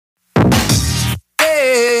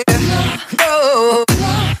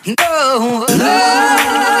no, no,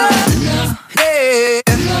 yeah,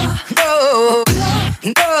 no, no,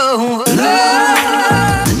 no,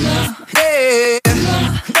 yeah,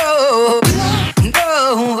 no, no,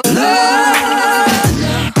 no,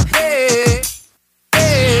 yeah,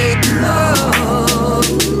 no.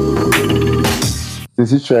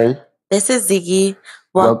 This is Trey. This is Ziggy.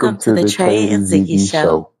 Welcome Welcome to to the the Trey Trey and and Ziggy Ziggy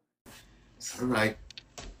Show. Show. All right.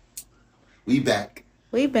 We back.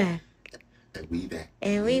 We back. And we back.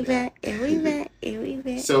 And we back. And we back. And we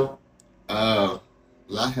back. So, a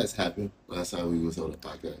lot has happened last time we was on the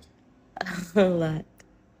podcast. A lot.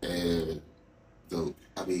 And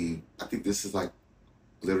I think this is like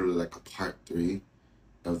literally like a part 3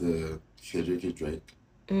 of the Kendrick and Drake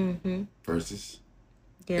versus.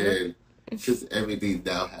 Yeah. And since everything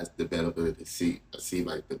now has developed in the seat, it seems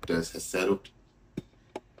like the dust has settled.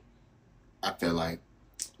 I feel like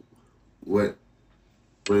what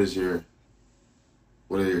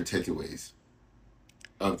are your takeaways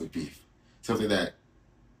of the beef? Something that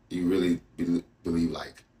you really believe,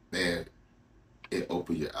 like, man, it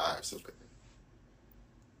opened your eyes, something like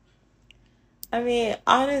that. I mean,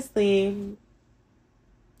 honestly,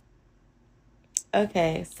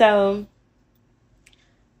 okay, so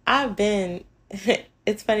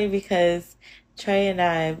it's funny because Trey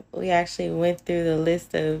and we actually went through the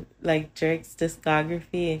list of like Drake's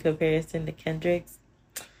discography in comparison to Kendrick's.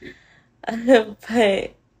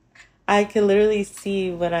 But I could literally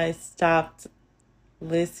see when I stopped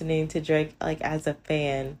listening to Drake like as a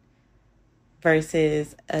fan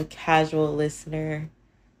versus a casual listener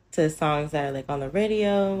to songs that are like on the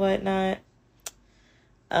radio and whatnot.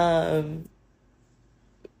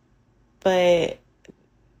 But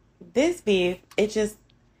this beef, it just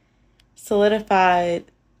solidified,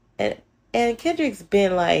 and Kendrick's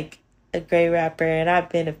been like a great rapper and I've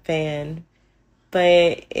been a fan,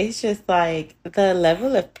 but it's just like the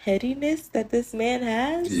level of pettiness that this man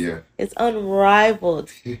has is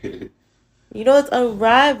unrivaled. You know, it's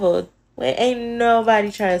unrivaled. When ain't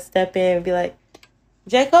nobody trying to step in and be like,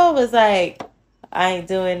 J. Cole was like, I ain't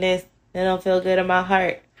doing this. It don't feel good in my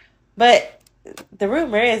heart. But the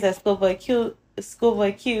rumor is that Schoolboy Q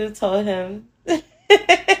told him, gave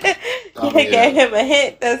him a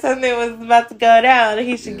hint that something was about to go down and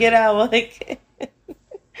he should get out. Like,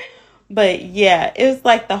 but yeah, it was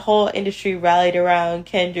like the whole industry rallied around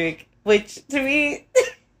Kendrick, which to me,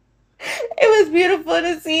 it was beautiful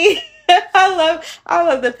to see. I love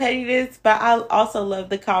the pettiness, but I also love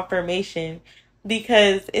the confirmation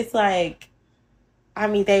because it's like, I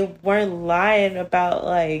mean, they weren't lying about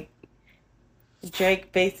like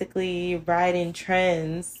Drake basically riding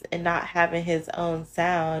trends and not having his own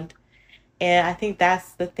sound. And I think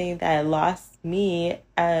that's the thing that lost me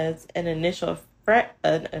as an initial an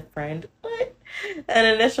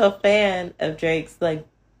initial fan of Drake's, like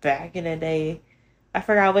back in the day. I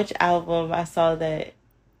forgot which album I saw that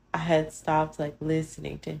I had stopped like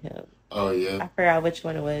listening to him. Oh yeah. I forgot which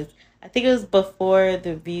one it was. I think it was before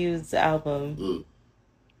the Views album.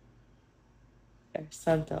 Or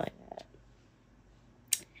something like that.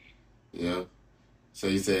 Yeah. So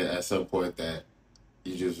you said at some point that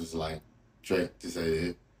you just was like Drake to say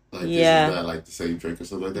it. Like this is not like the same Drake or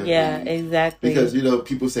something like that. Yeah, exactly. Because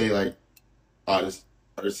people say like artists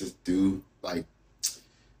do like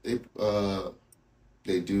they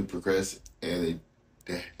do progress and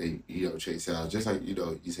they change sound. Just like you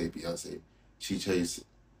say Beyonce, she changed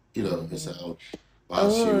her sound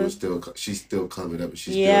while she's still coming up and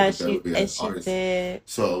she's still developing as an artist. Did.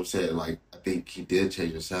 So I'm saying like I think he did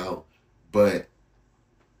change the sound, but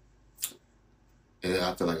and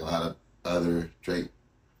I feel like a lot of other Drake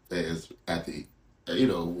fans at the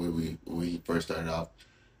when we first started out,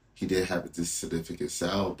 he did have this significant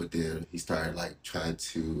sound, but then he started like trying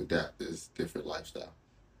to adapt this different lifestyle.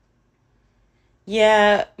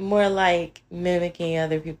 Yeah, more like mimicking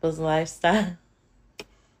other people's lifestyle.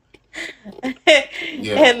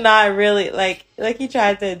 And not really like he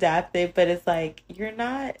tried to adapt it, but it's like you're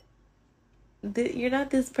not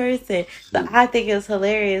this person. So I think it was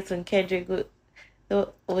hilarious when Kendrick with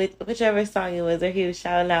whichever song it was, where he was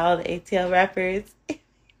shouting out all the ATL rappers.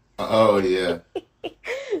 Oh yeah.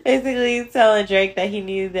 Basically telling Drake that he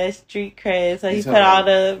needed that street cred, so he put all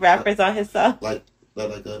the rappers on his song. Like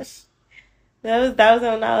us. That was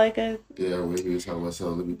on Not Like Us. Yeah, when he was talking about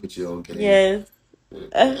something, let me put you on game. Yes.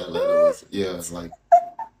 Like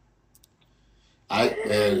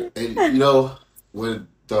when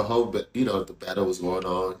the whole the battle was going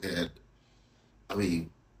on, and I mean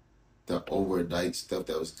the overnight stuff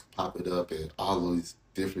that was popping up and all these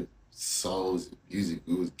different songs and music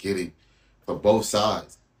we was getting from both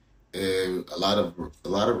sides, and a lot of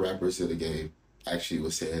rappers in the game actually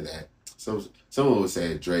was saying that someone was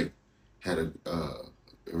saying Drake had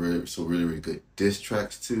some really good diss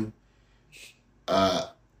tracks too.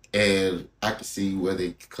 And I can see where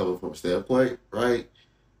they come from a standpoint, right?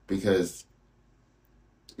 Because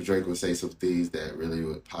Drake would say some things that really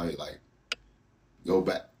would probably like go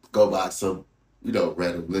by some,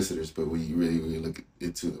 random listeners. But when you really look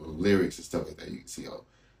into the lyrics and stuff like that, you can see,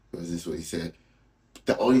 because this is what he said.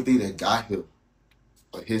 The only thing that got him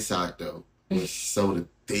on his side though was some of the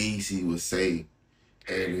things he was saying,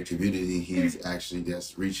 and the community he's actually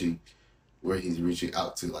just reaching, where he's reaching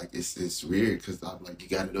out to. Like it's weird because I'm like, you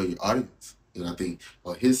got to know your audience, and I think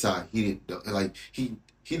on his side he didn't know. Like he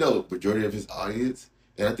know the majority of his audience,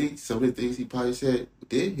 and I think some of the things he probably said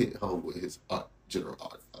did hit home with his general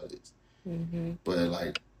audience. Mm-hmm. But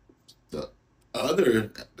like the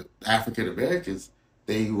other African Americans,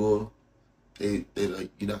 they like,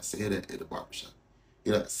 you're not saying that in the barbershop.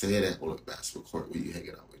 You're not saying that on a basketball court when you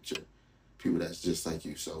hanging out with your people that's just like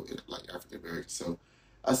you. So like African Americans. So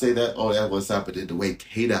I say that on that one side, but then the way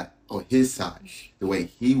K-Dot on his side, the way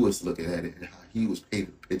he was looking at it and how he was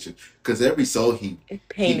painting the picture. Because every song he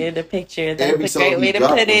painted a picture. every That's a song great he way to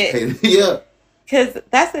dropped put was it. painted. Yeah. Because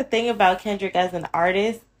that's the thing about Kendrick as an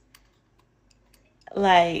artist.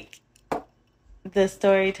 Like, the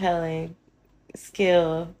storytelling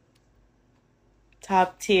skill,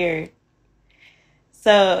 top tier.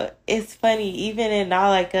 So it's funny, even in Not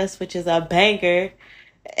Like Us, which is a banger,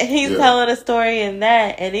 he's Yeah. telling a story in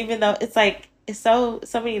that. And even though it's like, it's so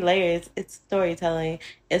many layers, it's storytelling,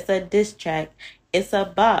 it's a diss track, it's a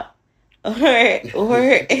bop, or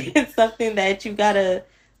it's something that you gotta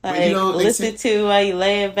But, like they listen to while you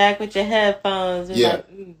laying back with your headphones. And Yeah. like,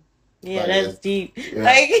 yeah, Like, that's deep. yeah.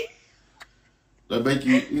 Like, that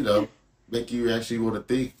make you actually want to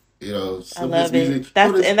think. I love it.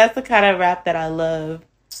 That's the kind of rap that I love.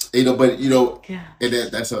 But Gosh. and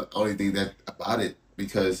that's the only thing that about it,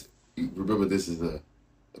 because you remember this is a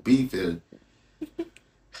beef, and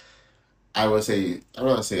I don't want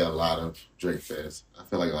to say a lot of Drake fans. I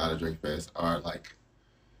feel like a lot of Drake fans are like,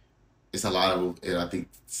 it's a lot of them, and I think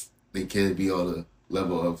they can be on a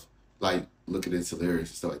level of like looking into lyrics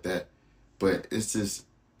and stuff like that. But it's this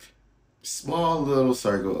small little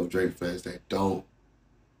circle of Drake fans that don't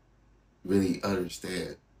really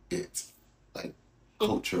understand it, like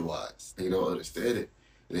culture wise. They don't understand it.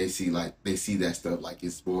 And they see that stuff like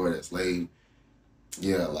it's boring, it's lame.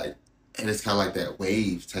 Yeah, like, and it's kind of like that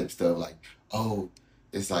wave type stuff. Like, oh,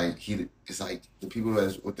 it's like the people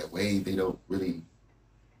that's with that wave, they don't really,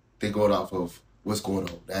 they going off of what's going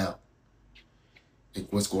on now. Like,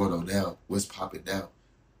 what's going on now? What's popping now?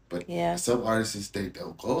 But Yeah. some artists, they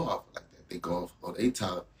don't go off like that. They go off on a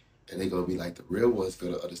time, and they gonna be like, the real one's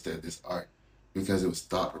gonna understand this art because it was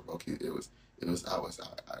thought provoking.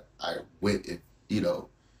 I went and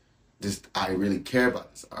I really care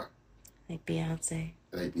about this art. Like Beyonce.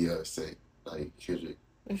 Like Beyonce, like Kendrick,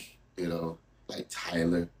 like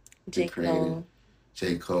Tyler, J. Cole.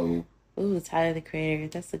 J. Cole. Ooh, Tyler the Creator.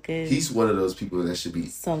 That's a good. He's one of those people that should be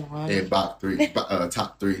Solange. in top three.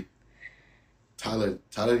 Tyler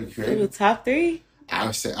the Creator. Ooh, top 3?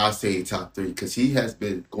 I'll say top 3 because he has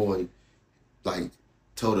been going like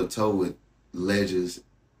toe to toe with legends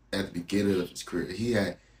at the beginning of his career. He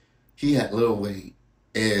had Lil Wayne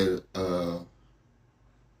and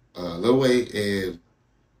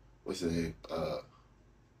what's his name?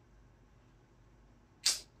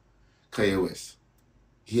 Kanye West.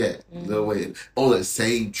 He had Lil Wayne on the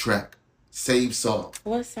same track, same song.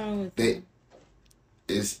 What song was that?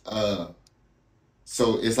 It's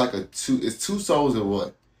so it's like it's 2 songs in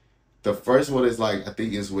one. The first one is like, I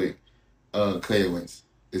think it's with Kanye West.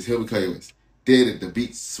 It's him and Kanye West. Then the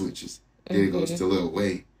beat switches. Then it goes to Lil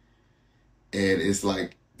Wayne. And it's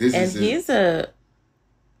like he's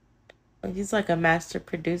like a master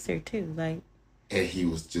producer too, like. And he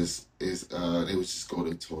was just they was just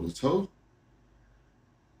going toe to toe.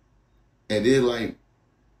 And then like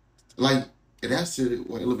and that's it.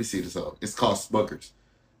 Wait, let me see the song. It's called Smuckers.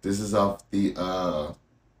 This is off the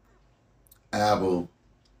album.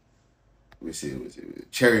 Let me see.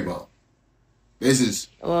 Cherry Bomb. This is.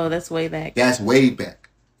 Well, that's way back. That's way back.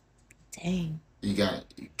 Dang. You got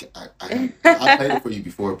it. I played it for you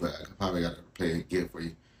before, but I probably got to play it again for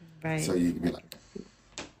you. Right. So you can be like,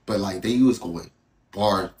 but like they was going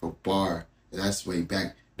bar for bar, and that's way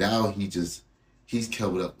back. Now he's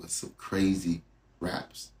coming up with some crazy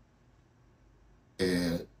raps,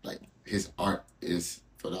 and like his art is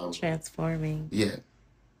phenomenal. Transforming. Yeah, it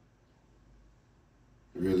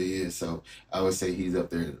really is. So I would say he's up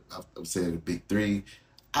there. I'm saying the big 3.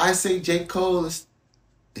 I say J. Cole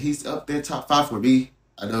he's up there top 5 for me.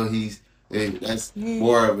 I know he's That's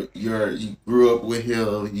more of you grew up with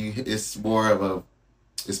him. It's more of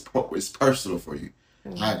it's personal for you.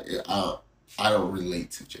 I don't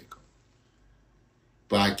relate to J. Cole,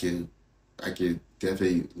 but I can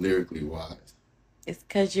definitely lyrically wise. It's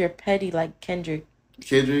because you're petty like Kendrick.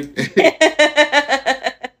 Kendrick,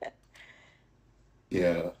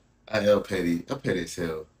 yeah, I am petty. I'm petty as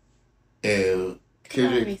hell. And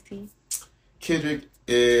Kendrick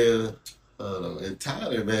and I don't know, and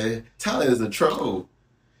Tyler, man, Tyler is a troll.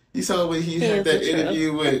 You saw when he had that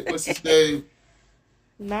interview with what's his name?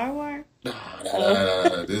 Narwhal?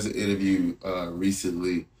 Nah. There's an interview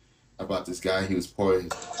recently about this guy. He was pouring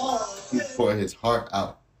his heart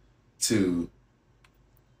out to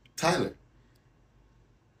Tyler,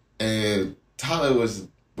 and Tyler was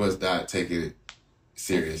not taking it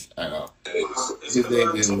serious at all. His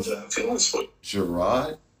name is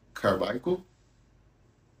Gerard Carmichael.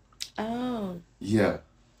 Oh. Yeah,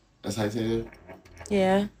 that's how you say it.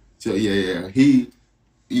 Yeah. So yeah.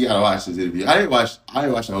 You gotta watch this interview. I didn't watch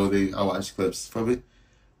the whole thing. I watched clips from it,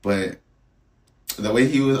 but the way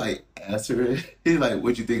he was like answering, he's like,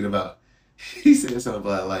 "What you thinking about?" He said something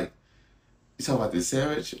about like, "You talking about this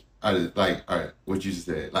sandwich?" I just like, all right, what you just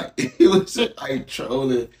said. Like he was just, like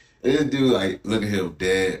trolling, and this dude like look at him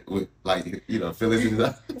dead with like feelings in his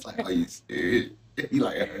eyes. It's like, are you serious? He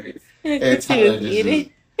like, hurt. And Tyler just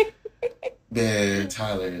man,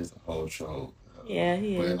 Tyler is a whole troll. Yeah,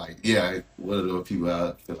 he is. But like, yeah, one of those people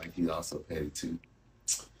I feel like he's also petty too.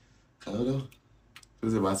 I don't know.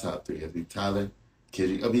 Who's in my top three? I think Tyler,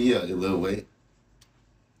 Kendrick. I mean, yeah, in Lil Wayne.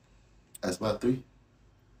 That's my three.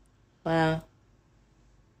 Wow.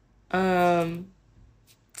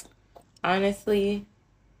 Honestly,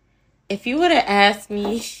 if you would have asked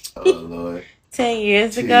me Oh Lord. 10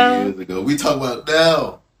 years 10 ago. years ago. We talk about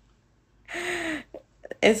now.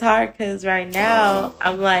 It's hard because right now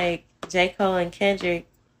I'm like J. Cole and Kendrick.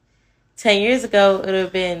 10 years ago, it would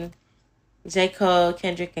have been J. Cole,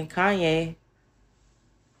 Kendrick, and Kanye.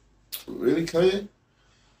 Really, Kanye?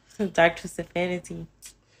 Dark Twisted Fantasy.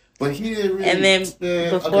 But he didn't really. And then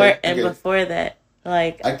before that,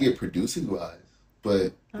 like I get producing wise,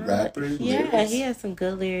 but rappers. Yeah, lyrics, he has some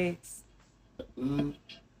good lyrics.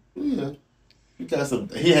 Yeah, he has some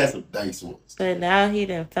nice ones. But now he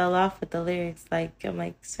done fell off with the lyrics. Like I'm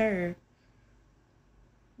like, sir,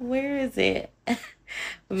 where is it?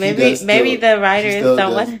 maybe the writers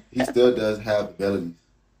don't want. He still does have melodies.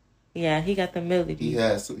 Yeah, he got the melody. He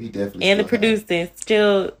definitely. And the producing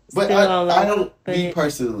still. But I don't. Me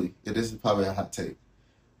personally, and this is probably a hot take,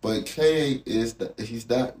 but Kanye he's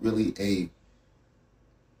not really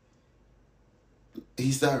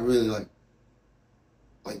he's not really like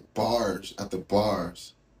bars after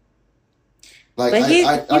bars. Like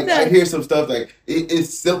I hear some stuff like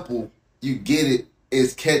it's simple, you get it,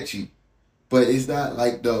 it's catchy, but it's not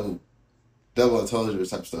like no double entendre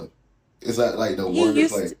type stuff. It's not like the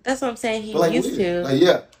wordplay. That's what I'm saying. He like, used to. Like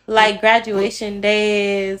yeah. Like Graduation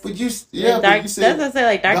Days. But you said, that's what I said.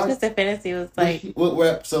 Like Dark Twisted Fantasy was like. What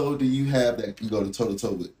rap song do you have that you go to toe to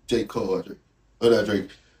toe with J. Cole or Drake? Or not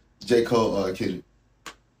Drake? J. Cole or Kendrick?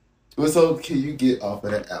 What song can you get off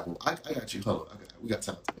of that album? I got you. Hold on. We got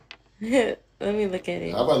time. Let me look at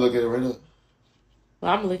it. I'm about to look at it right now.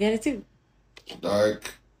 Well, I'm gonna look at it too.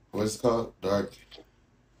 Dark. What's it called? Dark.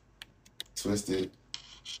 Twisted.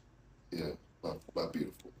 Yeah. My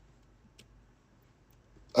beautiful.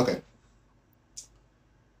 Okay.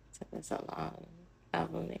 That's a long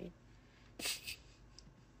album name.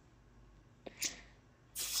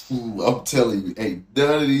 I'm telling you, ain't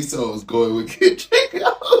none of these songs going with Kendrick.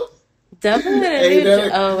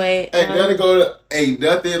 Ain't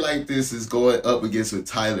nothing like this is going up against with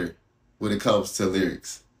Tyler when it comes to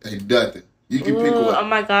lyrics. Ain't nothing. You can pick one. Oh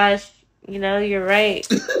my gosh, you're right.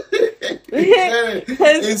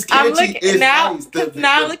 It's catchy. Now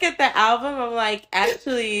I look at the album. I'm like,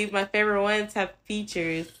 actually, my favorite ones have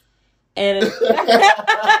features, and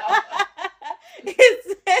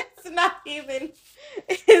it's not even.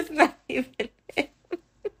 It's not even.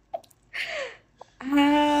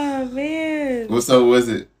 Ah man. What song was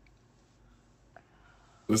it?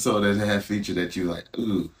 What song that had feature that you like?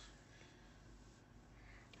 Ooh.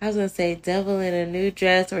 I was gonna say "Devil in a New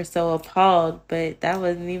Dress" or "So Appalled," but that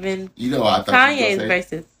wasn't even. I thought Kanye's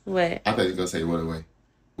verses. What? I thought you were gonna say "Runaway"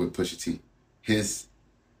 with Pusha T.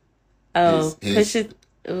 Pusha.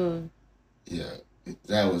 Ooh. Yeah,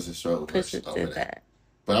 that was a struggle. Pusha did that.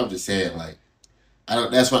 But I'm just saying, like, I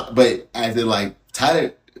don't. That's why. But as in, like,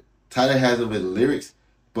 Tyler has them in the lyrics,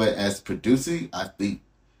 but as producing, I think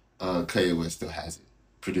Kanye West still has it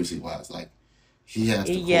producing wise. Like, he has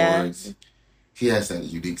the chords. He has that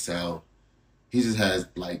unique sound. He just has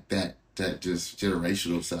like that that just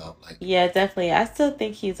generational sound. Like Yeah, definitely. I still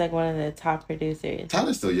think he's like one of the top producers.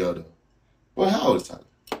 Tyler's still young though. Well, how old is Tyler?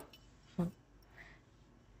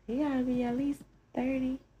 He gotta be at least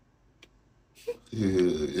 30.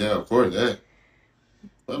 Yeah, of course that.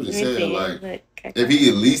 I'm just Let me saying, see. like, Look, if he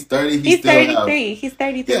at least 30, he he's still 33. have. He's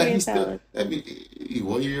 33 Yeah, years he's still. old. I mean, he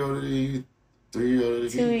 1 year older than you, 3 years older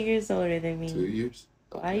than 2 you. years older than me. 2 years.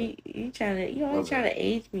 Why you trying to? You always trying to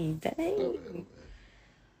age me? Oh, Dang.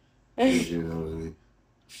 man. 2 years older than me.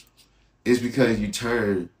 It's because you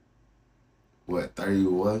turned what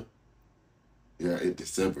 31? Yeah, in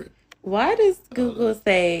December. Why does Google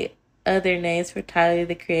say other names for Tyler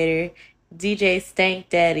the Creator? DJ Stank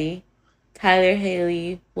Daddy, Tyler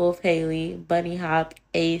Haley, Wolf Haley, Bunny Hop,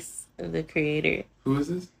 Ace the Creator. Who is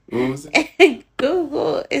this? What was it?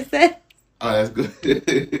 Google is that? Oh, that's good.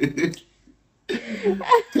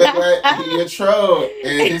 Cause he a troll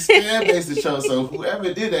and his fan base is troll. So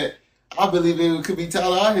whoever did that, I believe it could be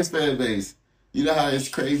Tyler or his fan base. You know how it's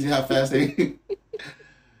crazy how fast they.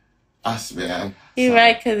 I swear. You're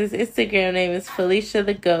right, because his Instagram name is Felicia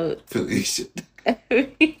the Goat. Felicia.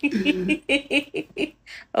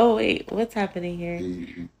 Oh wait, what's happening here?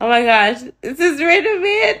 Oh my gosh, this is random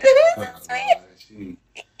man. Who's this man?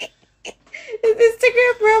 His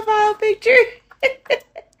Instagram profile picture.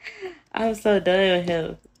 I'm so done with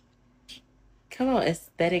him. Come on,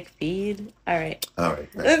 aesthetic feed. All right.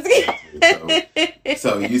 Let's get.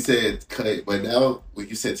 So you said, but now when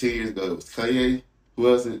you said 2 years ago it was Kanye. Who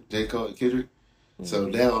else? J. Cole and Kendrick. So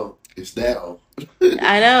now it's down.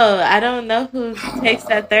 I know. I don't know who takes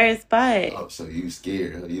that third spot. Oh, so you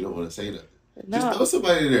scared? Huh? You don't want to say nothing. No. Just throw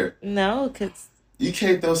somebody there. No, because you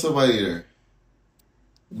can't throw somebody there.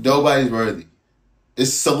 Nobody's worthy.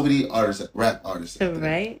 There's so many artists, rap artists.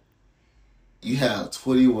 Right. You have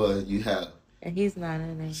 21. You have. And he's not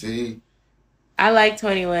in there. See. I like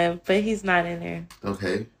 21, but he's not in there.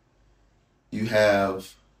 Okay. You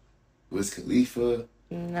have. Wiz Khalifa.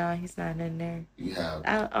 No, he's not in there. You have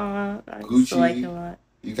I Gucci. Like him a lot.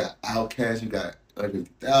 You got Outkast. You got Under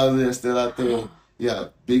 50,000 still out there. You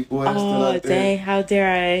got Big Boy still out there. Dang! How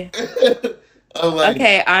dare I? I'm like,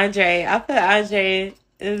 okay, Andre. I'll put Andre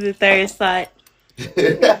in the third slot.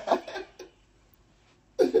 Okay.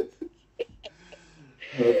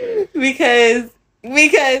 Because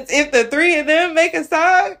if the three of them make a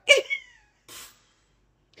song,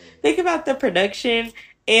 think about the production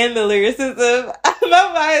and the lyricism.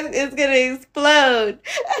 My mind is gonna explode.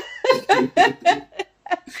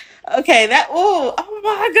 Okay, oh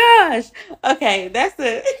my gosh. Okay, that's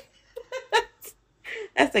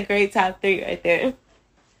a great top 3 right there.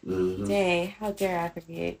 Mm-hmm. Dang, how dare I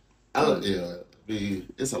forget? I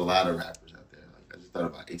mean, it's a lot of rappers out there. Like, I just thought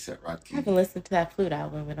about A$AP Rocky. I haven't listened to that flute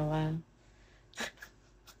album in a while.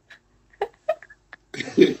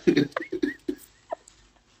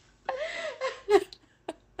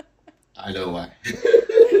 I know why.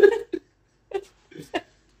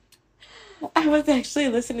 I was actually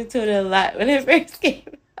listening to it a lot when it first came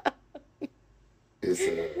out. It's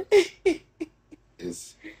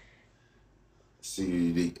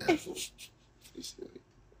CUD.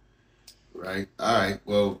 Right. All right.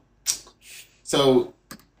 Well, so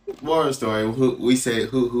moral story. Who we say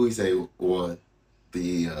won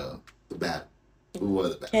the battle? Who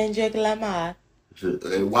won the battle? Kendrick Lamar.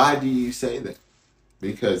 And why do you say that?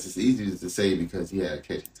 Because it's easy to say because he had a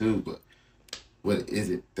catchy tune, but what is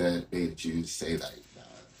it that made you say like, nah,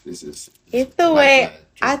 this is? It's the way.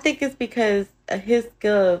 I think it's because of his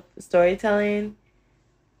skill of storytelling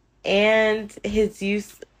and his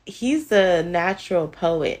use. He's a natural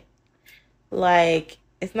poet. Like,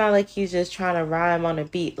 it's not like he's just trying to rhyme on a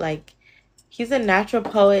beat. Like, he's a natural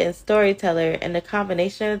poet and storyteller, and the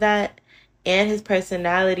combination of that and his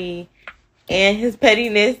personality and his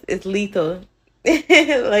pettiness is lethal.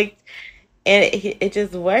 Like, and it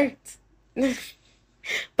just worked.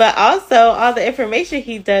 But also, all the information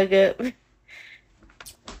he dug up.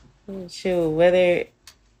 Shoot, whether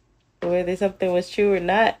something was true or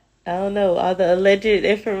not, I don't know. All the alleged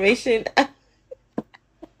information.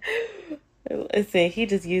 Listen, he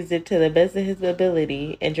just used it to the best of his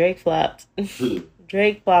ability, and Drake flopped.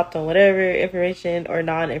 Drake flopped on whatever information or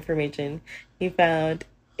non-information he found.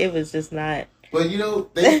 It was just not. But you know,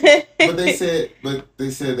 they said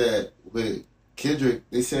that with Kendrick,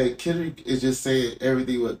 they said Kendrick is just saying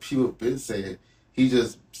everything what people have been saying. He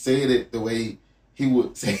just saying it the way he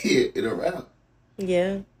would say it in a rap.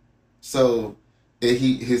 Yeah. So, and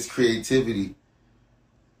his creativity,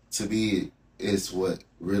 to me, is what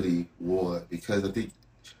really won, because I think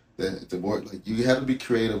that the more, like, you have to be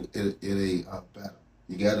creative in a battle.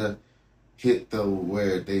 You gotta hit them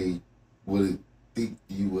where they would think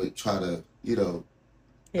you would try to,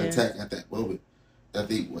 Yeah. attack at that moment. I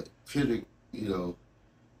think what Kendrick,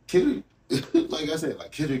 Kendrick, like I said,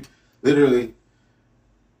 like Kendrick literally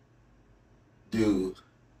do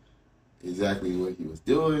exactly what he was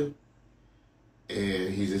doing.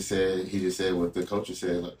 And he just said what the culture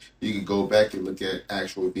said. Like, you can go back and look at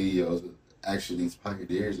actual videos of actually these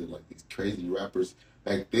pioneers and like these crazy rappers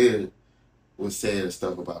back then was saying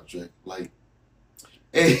stuff about Drake. Like,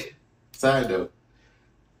 and side note,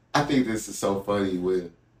 I think this is so funny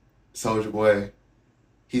when Soulja Boy,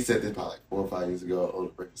 he said this probably like 4 or 5 years ago on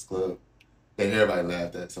the Breakfast Club, and everybody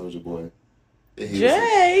laughed at Soulja Boy. And he was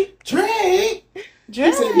like, Drake.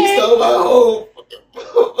 He said he stole my whole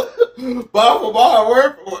bar for bar,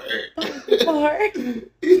 word for word.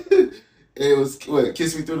 And it was what,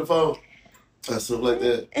 Kiss Me Through the Phone or something like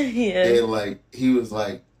that. Yeah. And like he was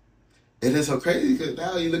like, and it's so crazy because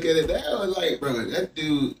now you look at it now and like, bro, that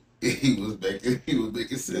dude, he was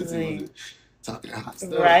making sense. He was talking hot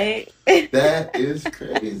stuff. Right. That is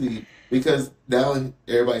crazy because now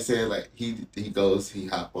everybody's saying like he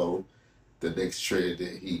hop on the next trend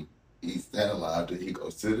that he's that alive that he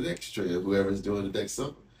goes to the next trend, whoever's doing the next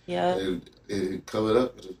song. Yeah. And coming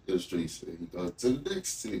up in the streets, and he goes to the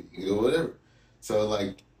next city, whatever. So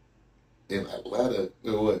like in Atlanta,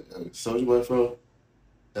 what Soulja Boy from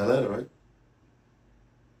Atlanta, right?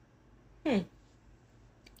 I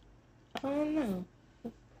don't know.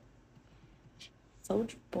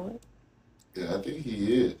 Soulja Boy. Yeah, I think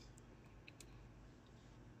he is.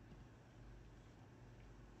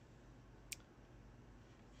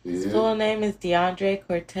 His full name is DeAndre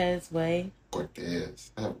Cortez Way.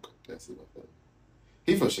 Cortez. I have Cortez in my family.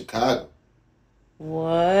 He from Chicago.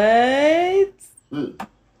 What? He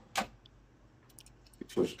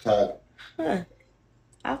from Chicago. Huh.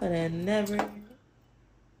 I would have never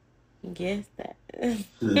guessed that.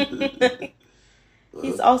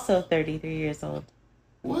 He's also 33 years old.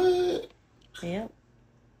 What? Yep.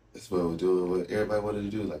 That's what we're doing. What everybody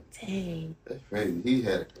wanted to do. Like, dang. That's crazy. He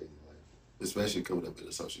had a crazy life, especially coming up in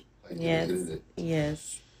the social, like Yes. the internet.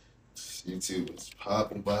 Yes. YouTube was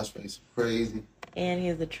popping, MySpace was crazy. And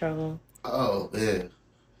he's a trouble. Oh man.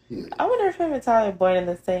 Yeah. I wonder if him and Tyler are born in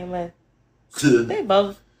the same month. They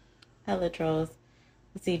both hella trolls.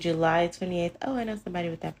 Let's see, July 28th. Oh, I know somebody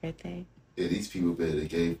with that birthday. Yeah, these people been in the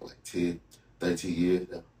game for like 10, 13 years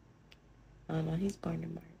now. Oh no, he's born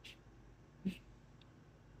in March.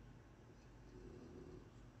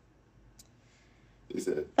 He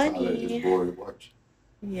said Funny. Tyler is born in March.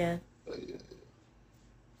 Yeah. Oh, yeah.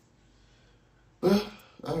 Well,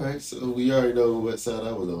 all right. So we already know what side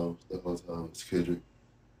I was on the whole time. It's Kendrick.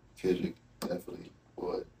 Kendrick definitely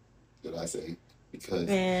won. Did I say? Because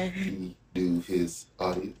he knew his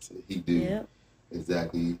audience. And he knew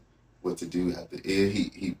exactly what to do at the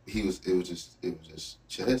end. He was. It was just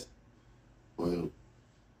chess. Well,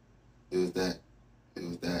 it was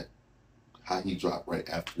that how he dropped right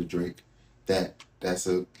after the Drake. That's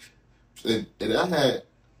a. And I had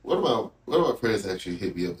one of my friends actually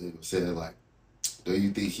hit me up and was saying like, do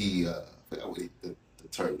you think he I forgot what the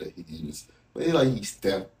term that he used, but he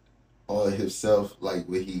stepped on himself like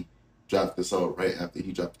when he dropped the song right after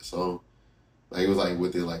he dropped the song, like it was like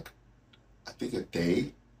within like I think a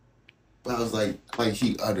day, but I was like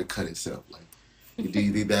he undercut himself. Like, do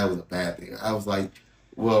you think that was a bad thing? I was like,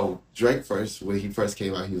 well, Drake first when he first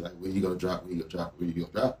came out, he was like, when you gonna drop? When you gonna drop? When you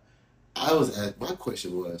gonna drop? My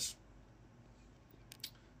question was,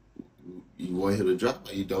 you want him to drop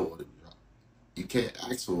or you don't want him to drop? You can't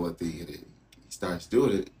ask for one thing and then he starts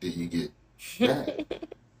doing it, then you get mad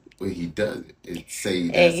when he does it and say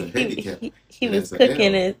that's a handicap. He was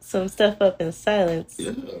cooking some stuff up in silence.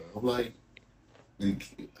 Yeah, I'm like...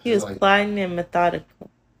 He was plotting and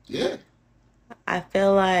methodical. Yeah. I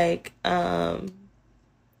feel like, oh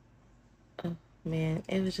man,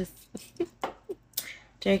 it was just...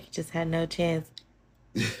 Drake just had no chance.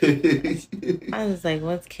 I was like,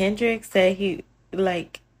 once Kendrick said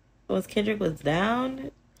once Kendrick was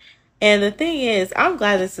down, and the thing is, I'm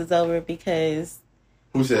glad this is over because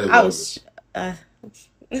who said it was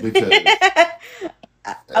because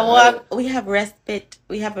we have respite.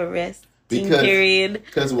 We have a resting because, period.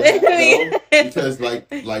 Because what happened, because like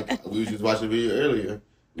we was just watching a video earlier,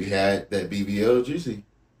 we had that BBL Juicy.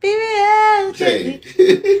 BBL Juicy.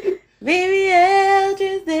 Hey. BBL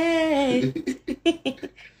Juicy.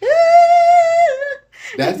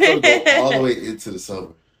 That's gonna go all the way into the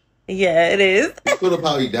summer. Yeah, it is. It's gonna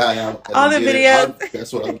probably die out. All the videos.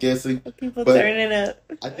 That's what I'm guessing. People turning up.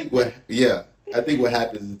 I think what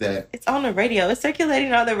happens is that it's on the radio. It's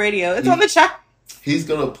circulating on the radio. It's on the chart. He's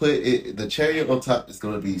gonna put it. The cherry on top is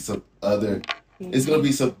gonna be some other It's gonna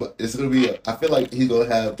be some. It's gonna be. I feel like he's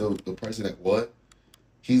gonna have the person that won.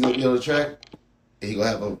 He's gonna be on the track, and he's gonna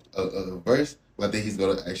have a verse. But I think he's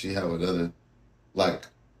gonna actually have another like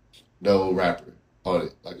no rapper on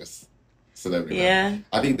it, like a celebrity rapper. Yeah.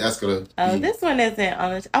 I think that's gonna Oh, be. this one isn't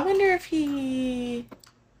on the. I wonder if he.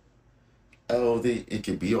 I don't think it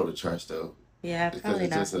could be on the charts though, Yeah, because probably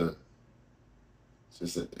it's not.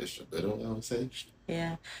 just an instrumental. I would say.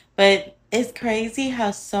 Yeah, but it's crazy how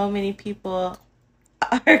so many people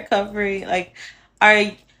are covering, like,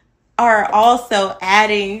 are also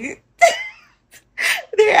adding.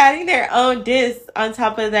 They're adding their own diss on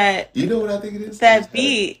top of that You know what I think it is? that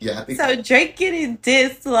beat. Yeah, I think. So Drake getting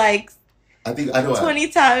dissed like I think I know. 20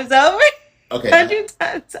 times over, Okay, 100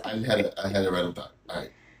 times over. I had a random thought. All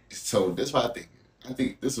right, so this is what I think. I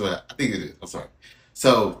think this is what I think it is. I'm sorry.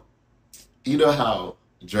 So you know how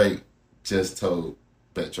Drake just told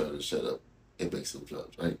Metro to shut up and make some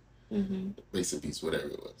drums, right? Mm-hmm. Make some beats, whatever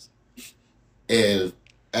it was. And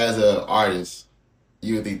as an artist,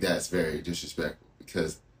 you would think that's very disrespectful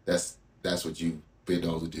because that's what you've been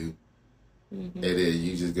known to do, Mm-hmm. and then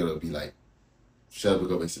you just gonna be like, shut up and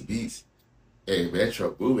go make some beats. And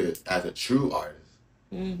Metro Boomin, as a true artist,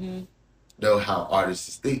 Mm-hmm. know how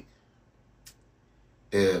artists think.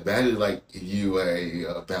 And imagine like if you were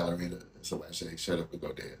a ballerina and somebody say, shut up and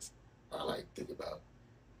go dance. I like think about,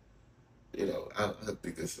 I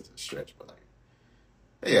think this is a stretch, but like,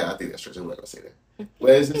 yeah, I think that's stretch. I'm not gonna say that.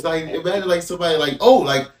 But it's just like, imagine like somebody like, oh,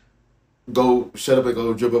 like, go shut up and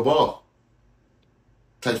go dribble a ball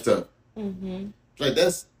type stuff. Mm-hmm. Like,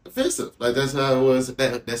 that's offensive. Like, that's how it was.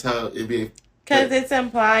 That's how it be. Because it's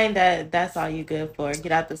implying that that's all you good for.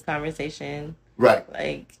 Get out this conversation. Right.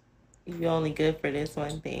 Like, you only good for this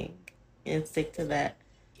one thing. And stick to that.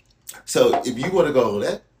 So if you want to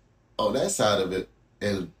go on that side of it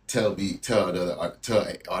and tell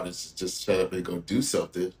an artist to just shut up and go do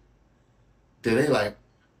something, then they like,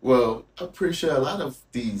 well, I'm pretty sure a lot of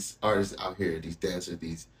these artists out here, these dancers,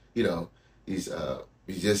 these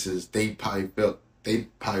musicians, they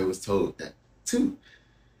probably was told that too.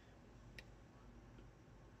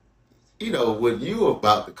 When you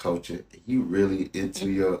about the culture, you really into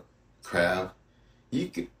your craft,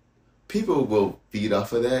 people will feed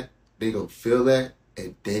off of that. They gonna feel that,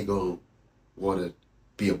 and they gonna want to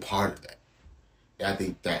be a part of that. And I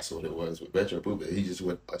think that's what it was with Metro Boomin. He just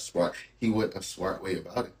went a smart way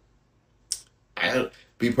about it. I didn't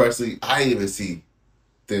even see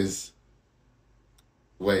this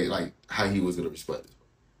way, like how he was gonna respond.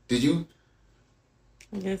 Did you?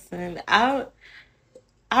 Listen, I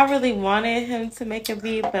really wanted him to make a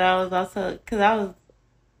beat, but I was also, because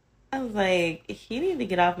I was like, he need to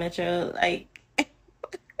get off Metro. Like,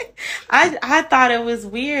 I thought it was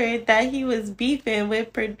weird that he was beefing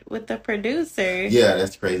with the producer. Yeah,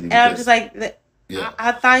 that's crazy. And I'm just like, yeah.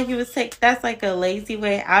 I thought he was that's like a lazy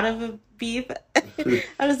way out of a beef.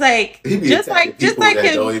 I was like, just like him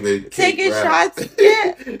taking shots,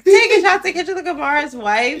 taking shots at Kendrick Lamar's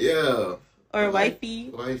wife, or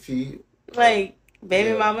wifey, like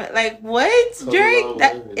baby mama, like what, Drake?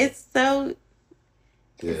 It's so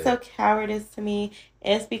cowardice to me.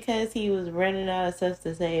 It's because he was running out of stuff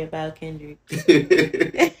to say about Kendrick.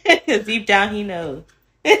 Because deep down he knows.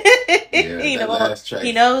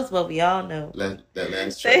 He knows what we all know. That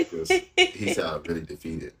last track he sounded really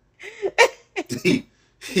defeated.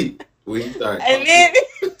 When he started and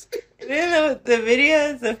then the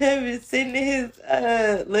videos of him just sitting in his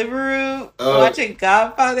living room watching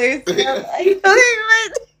Godfather and stuff. Like,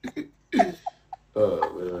 what? Oh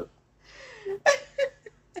man.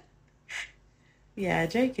 Yeah,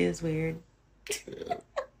 Drake is weird. Yeah.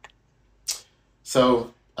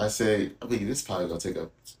 So I mean, this is probably gonna take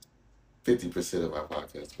up 50% of our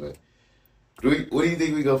podcast, but what do you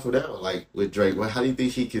think we go for now? Like with Drake, how do you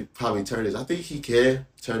think he could probably turn this? I think he can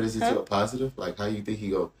turn this into a positive. Like, how do you think he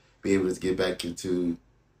gonna be able to get back into?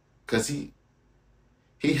 Because he's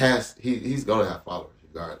gonna have followers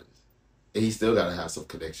regardless, and he still gotta have some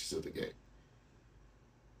connections to the game.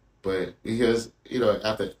 But because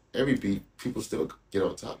after every beat, people still get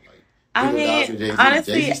on top. Like, I mean,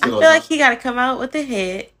 honestly, I feel like he got to come out with a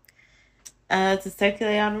hit to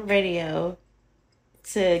circulate on the radio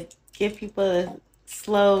to get people to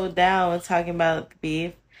slow down talking about the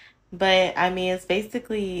beef. But I mean,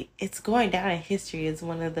 it's going down in history as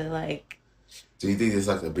one of the Do you think it's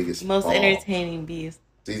like the biggest most entertaining beefs?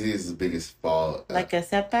 Do you think it's the biggest fall? Like a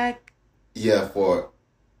setback? Yeah, for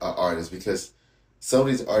artists, because some of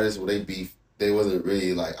these artists, when they beef, they wasn't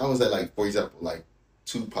really I was at for example,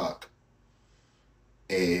 Tupac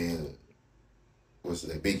and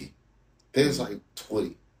Biggie. They was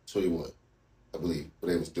 20, 21, I believe, what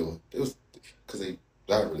they was doing. because they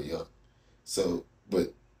not really young. So,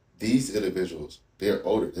 but these individuals, they're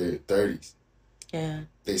older. They're in 30s. Yeah.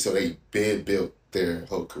 They been built their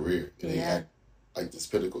whole career. And they act like this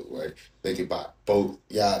pinnacle, right? They can buy both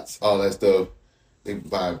yachts, all that stuff. They can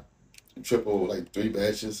buy triple, like 3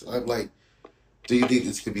 mansions. I'm like, do you think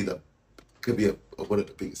this could be one of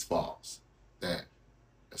the biggest falls that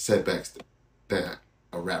setbacks that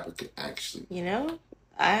a rapper could actually? You know,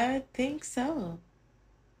 I think so.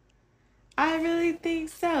 I really think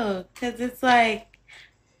so. Because it's like,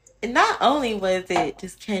 not only was it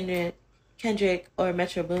just Kendrick or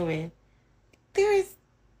Metro Boomin, there's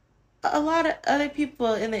a lot of other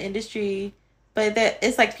people in the industry, but that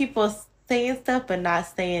it's like people saying stuff but not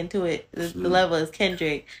staying to it. The level is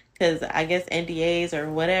Kendrick, because I guess NDAs or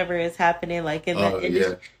whatever is happening like in the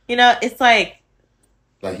industry. Yeah. You know, it's like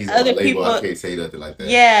he's other on a label. people. I can't say nothing like that.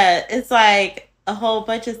 Yeah, it's like a whole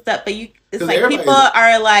bunch of stuff, but it's like everybody- people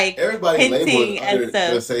are like Everybody hinting labeled at under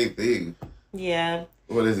stuff. the same thing. Yeah,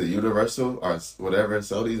 What is it? Universal or whatever,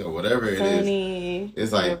 Sony or whatever it is. Sony,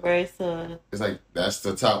 It's like Universal. It's like that's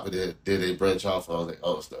the top of it. Then they branch off on the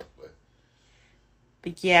other stuff.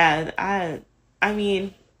 But yeah, I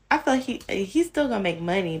mean, I feel like he's still gonna make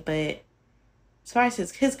money, but as far as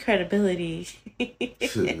his credibility,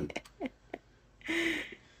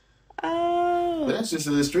 oh, But that's just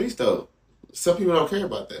in the streets, though. Some people don't care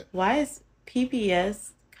about that. why is PBS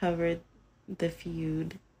covered the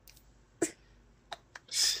feud?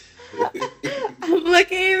 I'm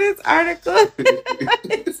looking at this article.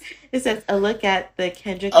 It says a look at the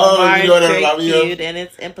Kendrick Lamar Drake feud and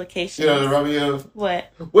its implications. You know the Romeo?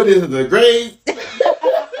 What? What is it? The grades?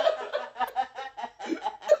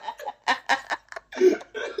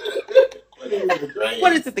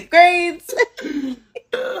 What is it? The grades?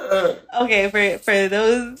 Okay, for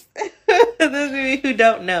those of you who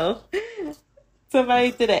don't know,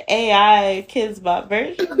 somebody did an AI Kids Bop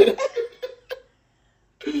version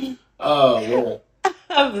Oh,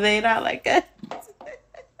 of They Not Like Us. yeah.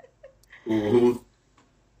 Mm-hmm.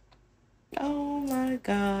 Oh my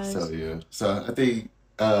gosh. So, yeah. So, I think,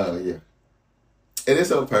 yeah. And it's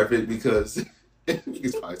so perfect because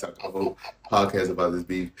he's probably talking a whole podcast about this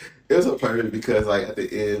beef. It was so perfect because, like, at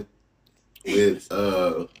the end, with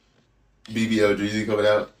BBL Dreezy coming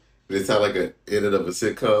out, it sounded like an ending of a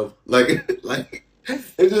sitcom. Like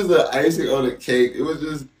it's just the icing on the cake. It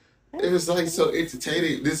was like so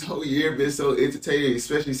entertaining. This whole year been so entertaining,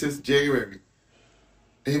 especially since January.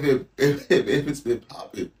 It's been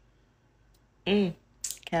popping.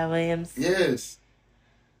 Cat Williams. Yes.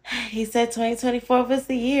 He said 2024 was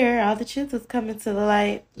the year all the truth was coming to the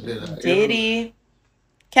light. Diddy.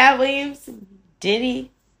 Cat Williams.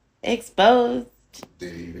 Diddy. Exposed.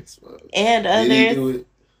 Diddy exposed. And others. Did he do it?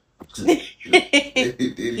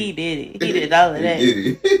 He did it. He did all of that.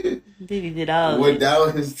 Diddy did all of it. Went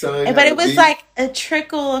down his tongue. But it was like a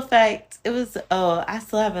trickle effect. It was, I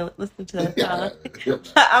still haven't listened to that song.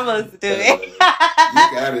 I'm gonna listen to it. You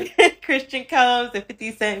got it. Christian Combs and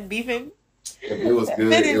 50 Cent beefing. If it was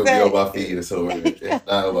good, it would be on my feed or somewhere. It's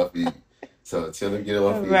not on my feed. So until they get on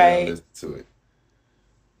my feed, I'll listen to it.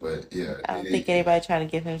 But yeah. I don't think anybody trying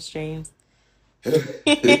to give him streams.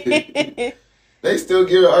 They still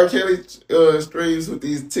give R. Kelly streams with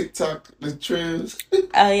these TikTok trends.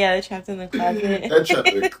 Oh yeah, they're trapped in the closet. That trapped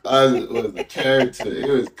in the closet was a character. It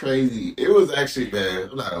was crazy. It was actually, man,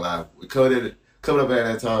 I'm not gonna lie. We coming up at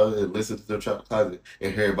that time and listening to the Trap Closet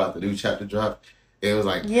and hearing about the new chapter drop. It was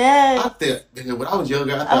like, yes. I think, man, when I was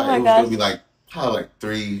younger, I thought it was gonna be like probably like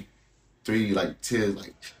three, like 10,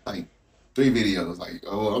 like 3 videos. Like,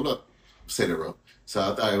 I'm not saying it wrong. So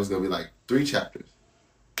I thought it was gonna be like 3 chapters.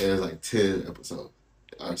 And it was like 10 episodes.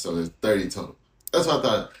 So there's 30 total. That's what I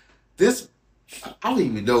thought. This, I don't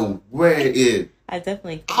even know where it is. I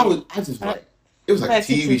definitely. I just like, it was like a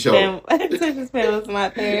TV show. Attention span was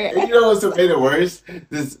not there. And you know what's made it worse?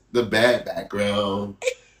 The bad background.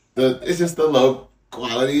 It's just the low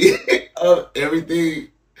quality of everything.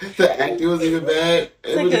 The acting was even bad.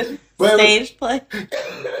 It's like a stage play.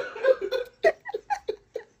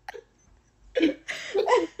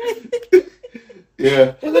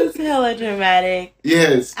 Yeah. It was hella dramatic.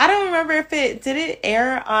 Yes. I don't remember if did it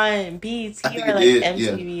air on BET or like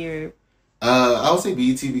MTV or. I would say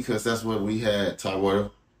BET because that's when we had Time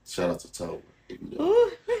Warner. Shout out to Time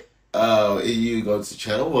Warner. And you go to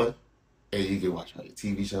Channel 1 and you can watch all your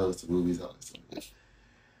TV shows, the movies, all that stuff.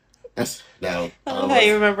 That's now. I don't know how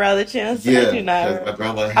you remember all the channels. Yeah, I do not. My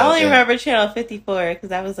grandma had I only remember Channel 54 because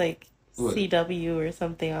that was like what? CW or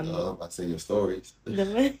something on. I say your stories.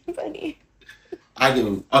 The funny. I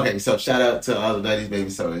do. Okay, so shout out to all the 90s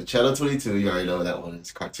babies. So Channel 22, you already know that one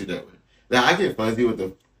is Cartoon Network. Now I get fuzzy with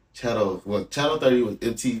Channel 30 was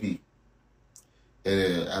MTV. And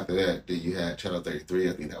then after that, then you had Channel 33.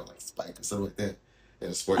 I think that was like Spike or something like that.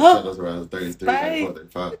 And the sports channels around 33, 34, Spike.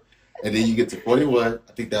 35. And then you get to 41.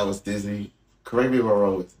 I think that was Disney. Correct me if I'm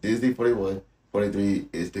wrong. It's Disney 41. 43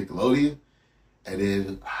 is Nickelodeon. And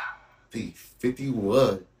then I think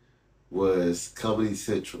 51 was Comedy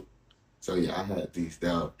Central. So yeah, I had these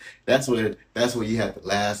down. That's when you had the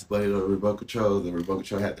last button on the remote control. The remote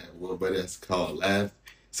control had that one button that's called last.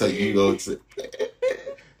 So you go to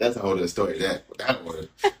that's a whole other story. That one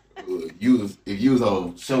if you was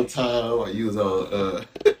on Showtime or you was on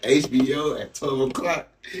HBO at 12 o'clock,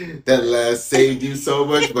 that last saved you so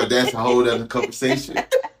much, but that's a whole other conversation.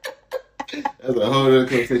 That's a whole other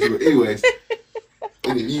conversation. But anyways,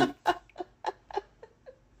 and if you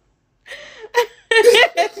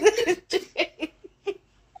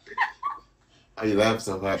are you laughing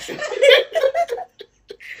so hard?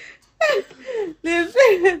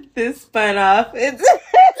 This spun off. It's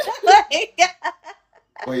like,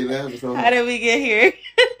 Why you laughing so how hard? did we get here?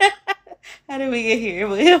 How did we get here,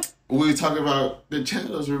 William? We were talking about the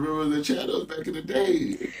channels. Remember the channels back in the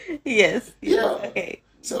day? Yes. Yeah. Okay.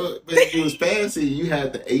 So, but if it was fancy, you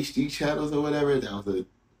had the HD channels or whatever. That was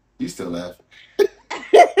you still laughing.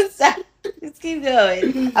 Stop. Just keep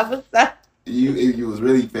going. I'm gonna stop. If you was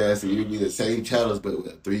really fancy, you'd be the same channels but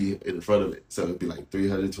with a 3 in front of it. So it'd be like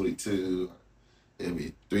 322, it'd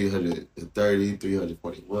be 330,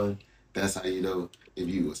 341. That's how you know if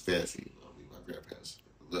you was fancy. I mean, my grandparents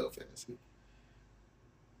were a little fancy.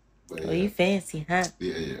 But Oh, you fancy, huh?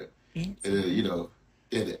 yeah. Fancy. And then, you know,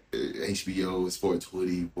 and HBO was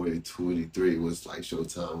 420, 423 was like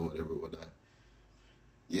Showtime or whatnot.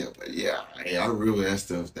 Yeah, but yeah, I remember that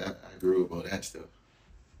stuff. That I grew up on that stuff.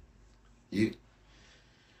 You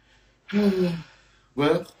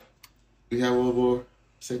well, we have one more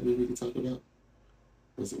segment we can talk about.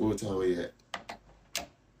 What time we at?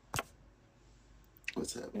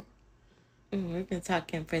 What's happening? We've been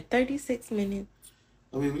talking for 36 minutes.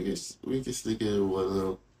 I mean, we can sneak in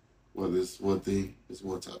one thing, this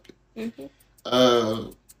one topic.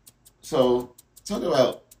 Mm-hmm. So talk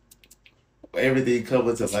about everything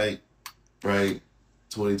coming to light, right?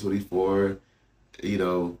 2024. You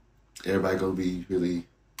know, everybody gonna be really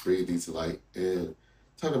bringing these to light and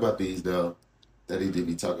talk about these now that he did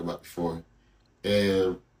be talking about before.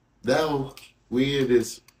 And now we in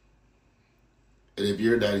this, and if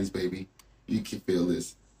you're a 90s baby, you can feel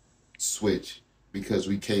this switch because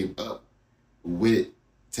we came up with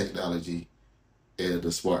technology and the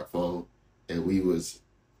smartphone, and we was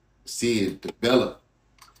seeing develop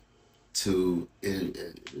to,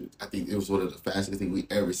 and I think it was one of the fastest things we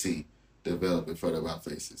ever see develop in front of our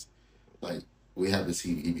faces. Like, we haven't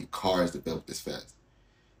seen even cars develop this fast.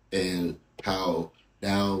 And how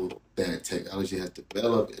now that technology has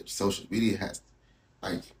developed and social media has,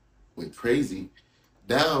 like, went crazy,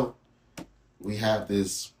 now we have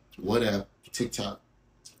this one app, TikTok,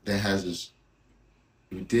 that has this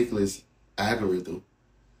ridiculous algorithm,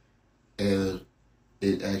 and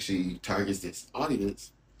it actually targets this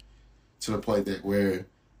audience to the point that where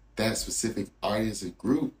that specific audience and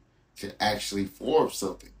group can actually form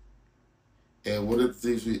something. And one of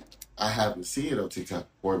the things I haven't seen on TikTok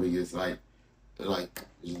forming is like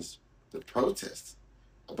just the protests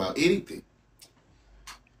about anything.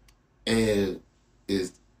 And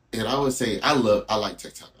I would say I like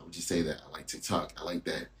TikTok. I would just say that I like TikTok. I like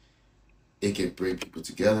that it can bring people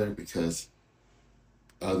together because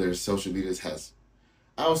other social medias has,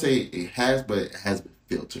 I would say it has, but it has been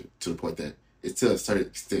filtered to the point that it's to a certain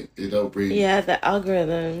extent. It don't bring. Yeah, the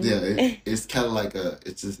algorithm. Yeah, it's kind of like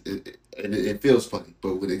it feels funny,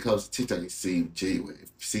 but when it comes to TikTok, it seems genuine. It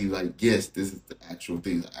seems like, yes, this is the actual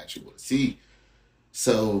thing I actually want to see.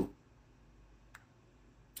 So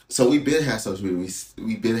we've been have social media.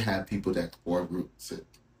 We've been have people that form groups and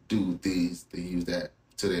do things. They use that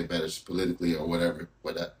to their advantage politically or whatever.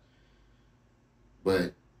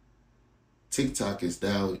 But TikTok is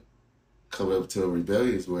now coming up to a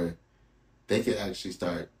rebellion where they can actually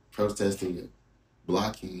start protesting and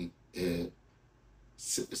blocking and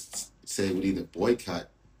say we need to boycott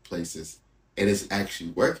places, and it's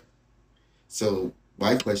actually working. So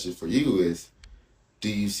my question for you is, do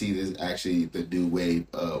you see this actually the new wave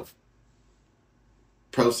of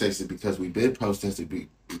protesting, because we've been protesting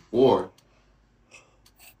before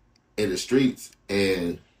in the streets,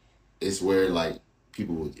 and it's where like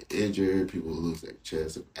people will get injured, people will lose their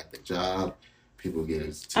chance at their job, people get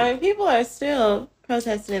into. I mean, people are still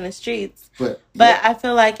protesting in the streets, but yeah. I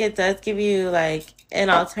feel like it does give you like an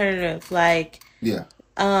alternative, like yeah.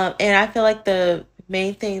 And I feel like the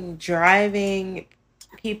main thing driving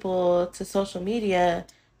people to social media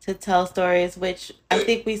to to tell stories, which I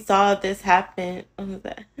think we saw this happen. What was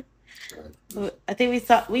that? I think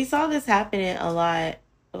we saw this happening a lot.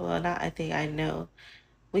 Well, not I think, I know.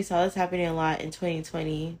 We saw this happening a lot in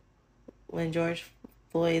 2020 when George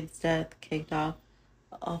Floyd's death kicked off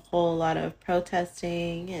a whole lot of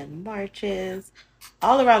protesting and marches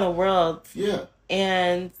all around the world. Yeah.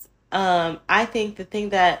 And I think the thing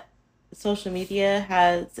that social media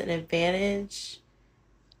has an advantage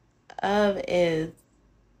of is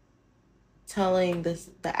telling the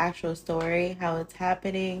actual story, how it's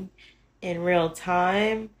happening in real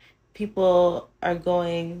time. People are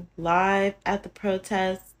going live at the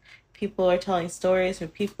protests. People are telling stories from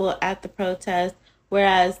people at the protest.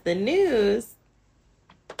 Whereas the news,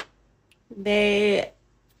 they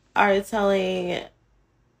are telling,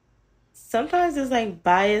 sometimes it's like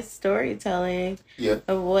biased storytelling Yeah.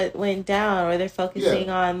 of what went down, or they're focusing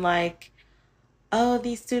on like, oh,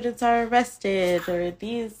 these students are arrested, or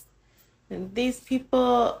these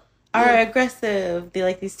people are aggressive. They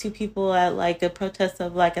like these two people at like a protest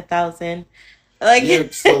of like 1,000. Like, Yeah.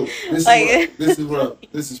 So like, this is what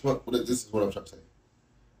I'm trying to say.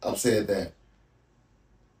 I'm saying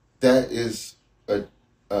that is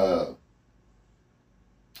uh,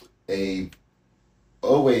 a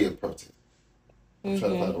way of protest. I'm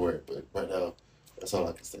trying to find a word, but right now that's all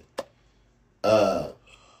I can say.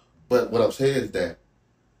 But what I'm saying is that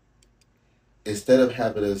instead of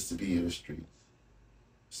having us to be in the street,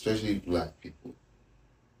 especially black people,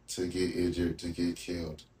 to get injured, to get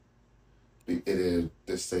killed, and then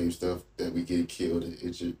the same stuff that we get killed and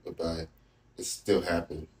injured by, it's still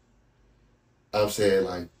happening. I'm saying,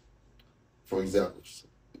 like, for example,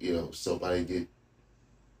 somebody get,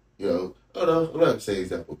 oh no, I'm not gonna say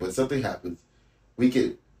example, but something happens, we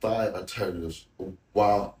can find alternatives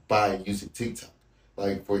while by using TikTok.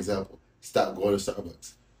 Like, for example, stop going to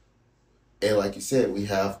Starbucks. And like you said, we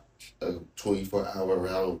have a 24-hour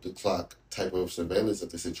around the clock type of surveillance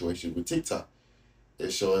of the situation with TikTok.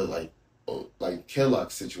 It's showing like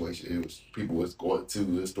Kellogg's situation. It was people was going to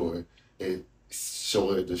the store and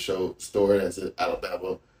showing the store that's in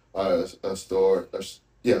Alabama, a store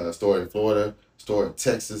in Florida, store in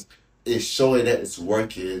Texas. It's showing that it's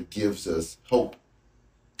working. It gives us hope.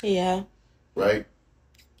 yeah. Right?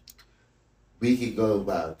 We can go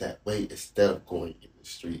about that way instead of going in the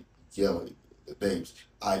street yelling the names.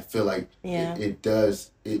 I feel like it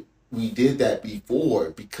does it. We did that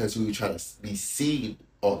before because we were trying to be seen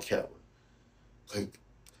on camera, like,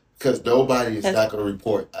 because nobody is not going to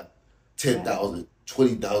report 10,000,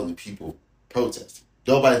 20,000 people protesting.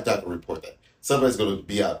 Nobody's not going to report that. Somebody's going to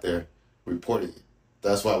be out there reporting it.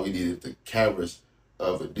 That's why we needed the cameras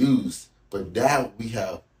of the news. But now we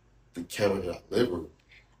have the camera in our living room.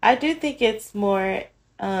 I do think it's more.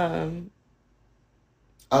 I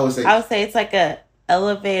would say it's like a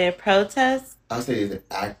elevated protest. I would say it's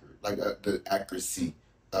accurate, like the accuracy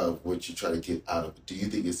of what you try to get out of it. Do you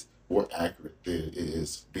think it's more accurate than it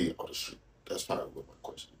is being on the street? That's probably what my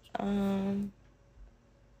question is.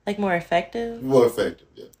 Like more effective. More effective,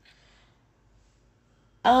 yeah.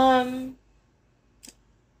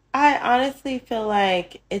 I honestly feel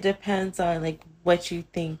like it depends on like what you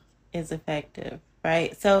think is effective,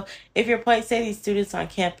 right? So if your point, say these students on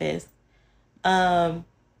campus,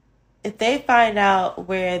 if they find out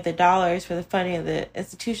where the dollars for the funding of the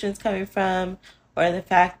institution is coming from, or the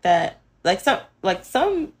fact that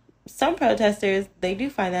some protesters, they do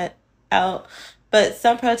find that out, but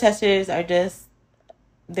some protesters are just,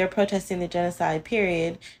 they're protesting the genocide,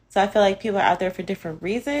 period. So I feel like people are out there for different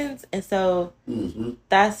reasons, and so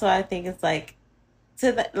that's why I think it's like,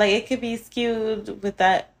 it could be skewed with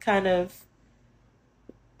that kind of,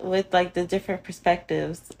 with like the different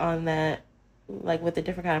perspectives on that, like with the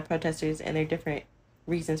different kind of protesters and their different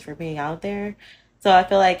reasons for being out there. So I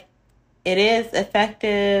feel like it is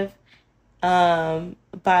effective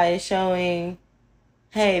by showing,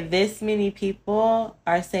 hey, this many people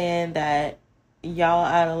are saying that y'all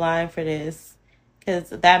out of line for this, because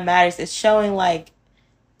that matters. It's showing like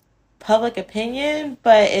public opinion,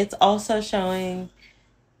 but it's also showing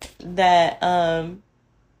that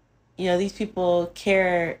these people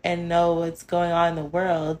care and know what's going on in the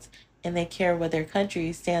world, and they care what their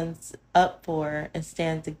country stands up for and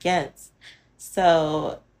stands against.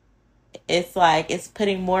 So it's like, it's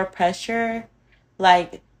putting more pressure,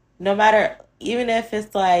 like, no matter, even if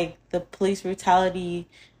it's like the police brutality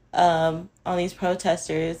on these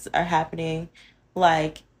protesters are happening,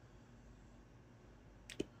 like,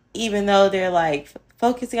 even though they're like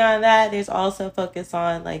focusing on that, there's also focus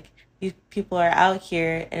on like, these people are out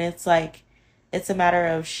here, and it's like, it's a matter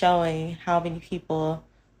of showing how many people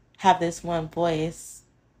have this one voice.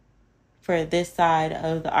 for this side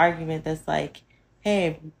of the argument that's like,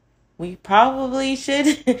 hey, we probably should.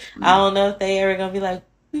 I don't know if they ever gonna be like,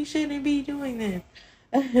 we shouldn't be doing this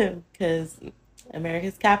because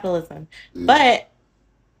America's capitalism. Yeah. But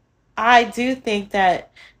I do think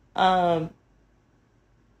that it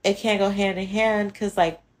can't go hand in hand because,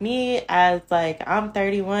 like, me as like I'm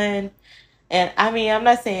 31, and I mean I'm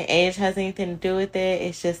not saying age has anything to do with it.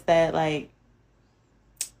 It's just that, like,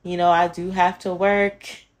 I do have to work.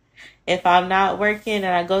 If I'm not working and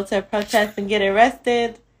I go to a protest and get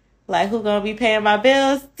arrested, like, who gonna be paying my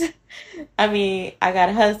bills? I mean, I got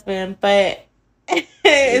a husband, but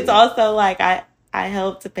it's also like I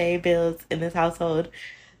help to pay bills in this household.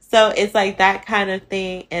 So it's like that kind of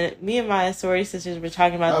thing. And me and my sorority sisters were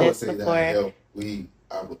talking about I would this say before. that help.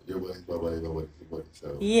 Your money's my money, my money's your money.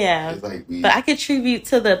 So Yeah, it's like but I contribute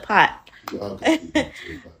to the pot. we all contribute to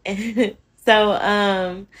the pot. So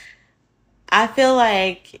I feel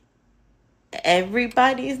like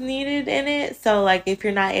everybody's needed in it. So, like, if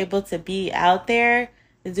you're not able to be out there,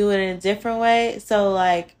 do it in a different way. So,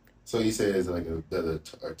 like, So you say it's like another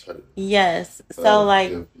alternative. yes. So,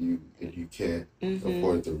 like, if you can't mhm,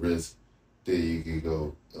 afford the risk, then you can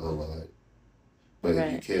go online. But if you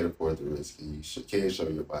right. can't afford the risk, and you can't show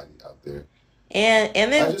your body out there. And I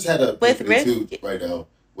then just had a with epiphany risk, too right now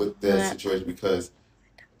with that situation because.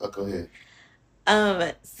 Go ahead.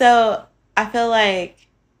 so I feel like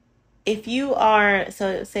if you are,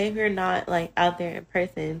 so say if you're not like out there in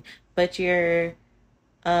person, but you're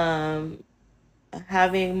um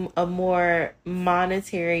having a more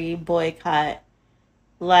monetary boycott,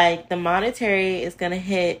 like, the monetary is going to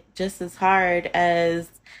hit just as hard as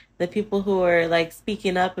the people who are like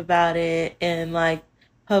speaking up about it and like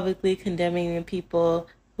publicly condemning the people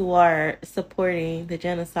who are supporting the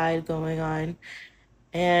genocide going on.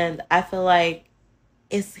 And I feel like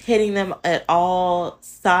it's hitting them at all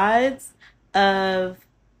sides of,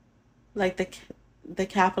 like, the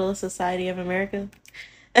capitalist society of America.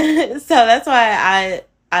 So that's why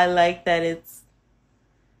I like that it's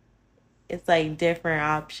like different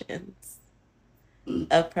options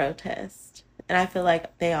of protest. And I feel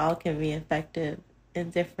like they all can be effective in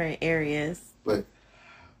different areas. But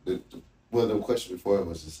the question before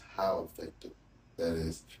was just how effective that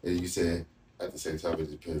is, and you said at the same time it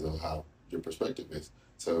depends on how your perspective is.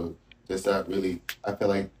 So that's not really. I feel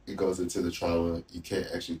like it goes into the trauma. You can't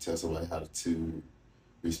actually tell somebody how to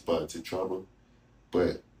respond to trauma,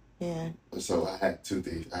 but Yeah. so I had two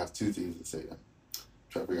things. I have two things to say. I'm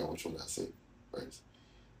trying to figure out which one I say first.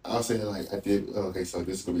 I was saying, like, I did. Okay, so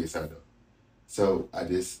this is gonna be a side note. So I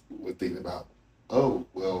just was thinking about, oh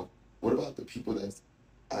well, what about the people that's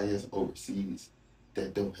I guess overseas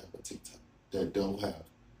that don't have a TikTok, that don't have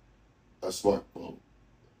a smartphone,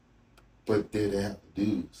 but then they have the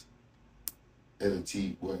news and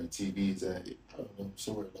where the TV is at, I don't know,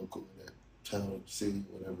 somewhere local in that town, city,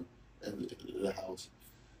 whatever, and the house,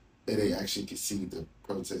 and they actually can see the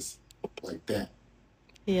protests like that.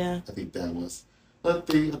 Yeah. I think that was another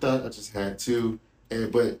thing I thought I just had to,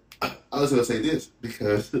 but I was gonna say this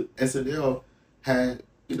because SNL had,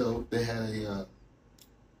 they had a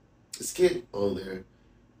skit on there,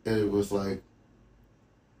 and it was like,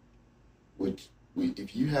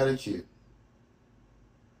 if you had a kid,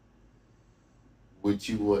 would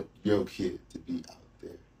you want your kid to be out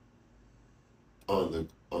there out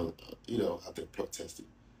there protesting,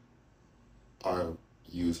 or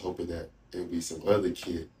you was hoping that it would be some other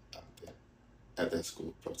kid out there at that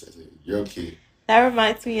school protesting your kid? That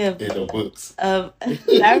reminds me of in the books.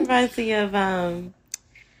 That reminds me of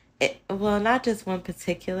well, not just one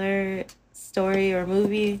particular story or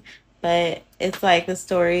movie, but it's like the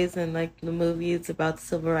stories and like the movies about the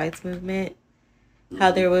civil rights movement. How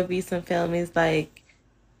there would be some families like,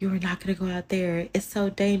 you are not gonna go out there. It's so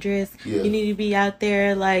dangerous. Yeah. You need to be out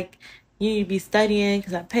there. Like, you need to be studying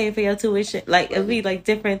because I'm paying for your tuition. Like, it'd be like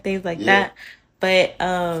different things like that. But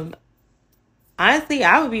honestly,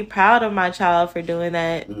 I would be proud of my child for doing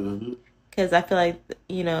that because I feel like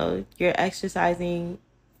you're exercising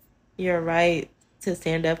your right to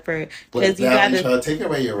stand up for. But You now you're trying to take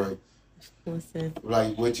away your right. Listen.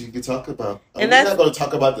 Like what you can talk about. And we're not going to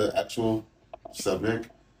talk about the actual subject.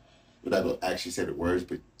 We're not going to actually say the words,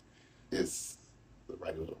 but it's the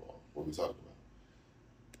right or the wrong what we're talking about.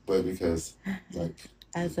 But because, like,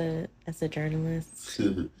 as a journalist,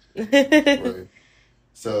 right?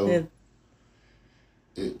 So,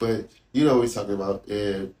 but you know what we're talking about,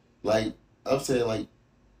 and like I'm saying, like,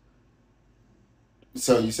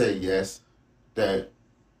 so you say yes that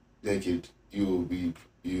you will be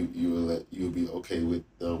okay with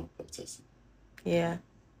them protesting. Yeah.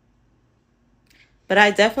 But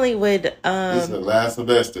I definitely would. This is the last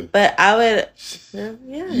semester. But I would.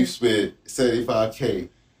 Yeah. You spent $75K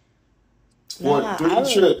for Nah, three I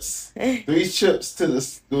would. trips. 3 trips to the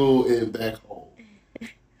school and back home.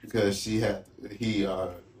 Because he had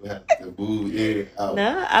to move in and out.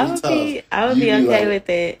 No, I 3 would times. be. I would You be be okay like, with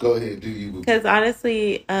it. go ahead, do you, boo. Because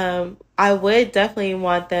honestly, I would definitely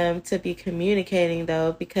want them to be communicating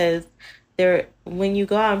though, because when you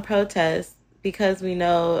go out and protest, because we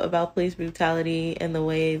know about police brutality and the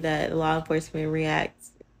way that law enforcement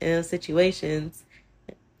reacts in those situations,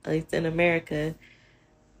 at least in America,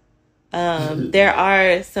 there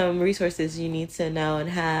are some resources you need to know and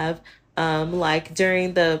have. Like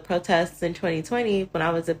during the protests in 2020, when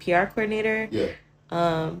I was a PR coordinator,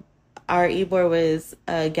 Yeah. our e-board was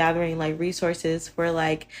gathering like resources for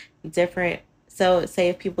like different. So say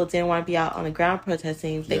if people didn't want to be out on the ground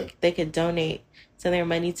protesting, they could donate some of their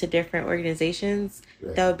money to different organizations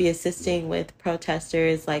that would be assisting with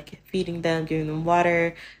protesters, like feeding them, giving them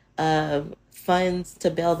water, funds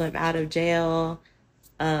to bail them out of jail,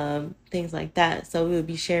 things like that. So we would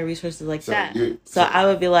be sharing resources like that. So I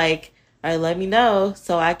would be like, all right, let me know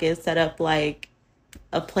so I can set up like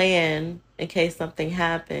a plan in case something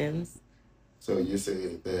happens. So you're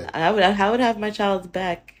saying that I would have my child's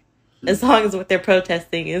back as long as what they're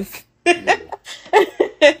protesting is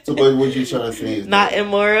So but what you're trying to say is not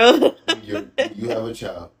immoral. you have a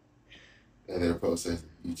child and they're protesting.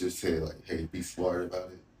 You just say like, hey, be smart about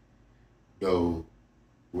it. Know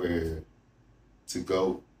where to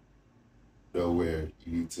go. Know where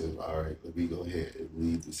you need to, all right, let me go ahead and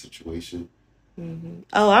leave the situation. Mm-hmm.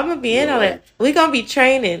 Oh, I'm gonna be in on it. We're gonna be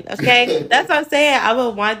training, okay? That's what I'm saying. I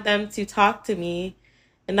would want them to talk to me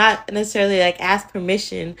and not necessarily like ask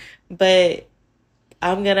permission, but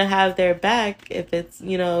I'm gonna have their back if it's,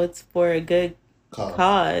 it's for a good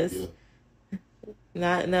cause. Yeah.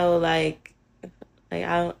 Not no like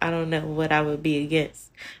I don't know what I would be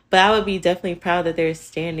against, but I would be definitely proud that they're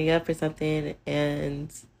standing up for something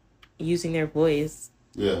and using their voice.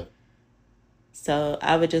 Yeah. So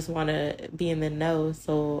I would just want to be in the know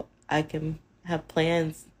so I can have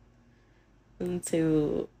plans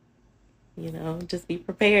to, just be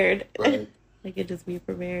prepared. Right. I could just be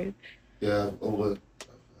prepared. Yeah,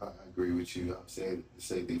 I agree with you. I'm saying the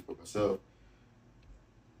same thing for myself.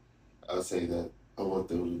 I'll say that I want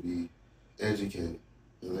them to be educated.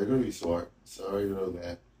 And they're going to be smart. So I already know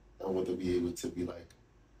that. I want them to be able to be like,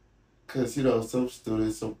 because, some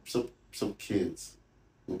students, some kids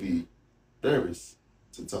will be nervous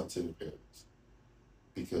to talk to their parents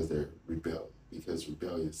because they're rebelling, because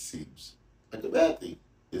rebellion seems like a bad thing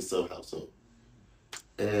in some household.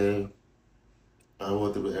 And I don't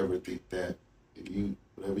want them to ever think that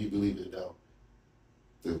whatever you believe in now,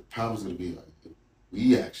 the problem's going to be like, if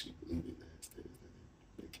we actually believe in that instead of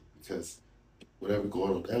that, because whatever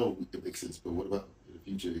going on now, it makes sense. But what about in the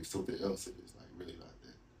future, if something else and it's like really not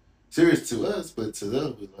that serious to us, but to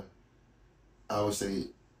them, it's like, I would say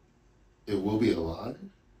it will be a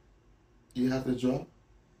line you have to draw.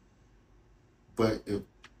 But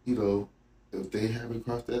if they haven't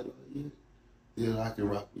crossed that line yet, then I can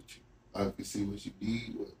rock with you. I can see what you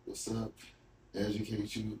need, what's up,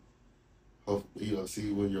 educate you, hopefully,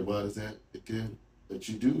 see where your mind is at, and then let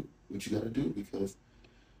you do what you got to do, because,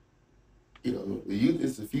 the youth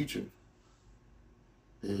is the future.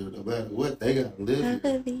 And no matter what, they got to live I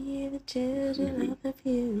here. believe the children of the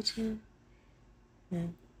future. Yeah.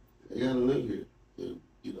 They got to live here. And,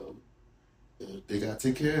 and they got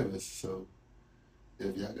to take care of us. So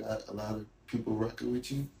if y'all got a lot of people rocking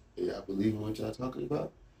with you, and y'all believe in what y'all talking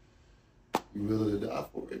about, you willing to die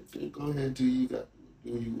for it, then go ahead and do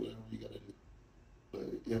whatever you got to do. But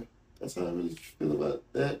yeah, that's how I really feel about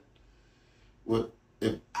that.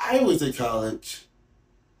 If I was in college,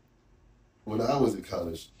 when I was in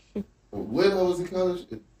college, and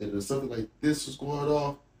there's something like this was going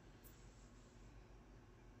on,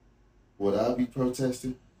 would I be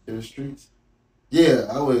protesting in the streets? Yeah,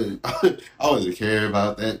 I would. I wouldn't care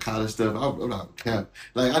about that kind of stuff. I'm not cap.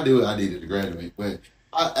 Like, I knew I needed to graduate, but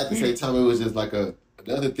at the same time, it was just like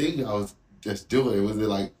another thing I was just doing. It wasn't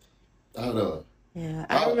like, I don't know. Yeah,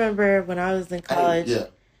 I remember when I was in college,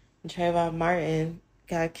 Trayvon Martin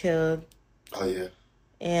got killed. Oh, yeah.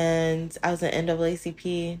 And I was in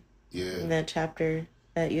NAACP in that chapter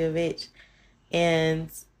at U of H.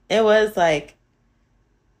 And it was like,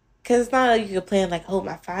 because it's not like you could plan like, oh,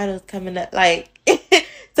 my final's coming up. Like,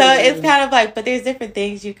 so it's kind of like, but there's different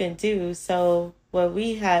things you can do. So what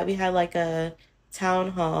we had like a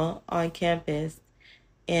town hall on campus,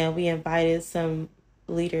 and we invited some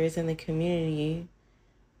leaders in the community.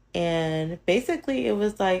 And basically it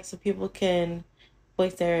was like so people can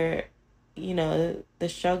voice their the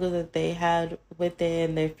struggle that they had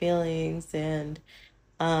within their feelings. And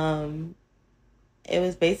it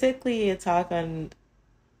was basically a talk on,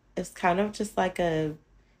 it's kind of just like a,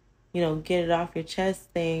 get it off your chest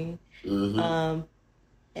thing. Mm-hmm.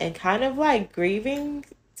 And kind of like grieving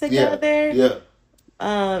Yeah. together. Yeah.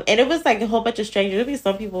 And it was like a whole bunch of strangers. It'd be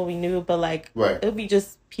some people we knew, but like Right. it would be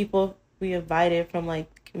just people we invited from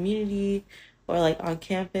like the community or like on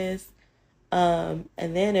campus. And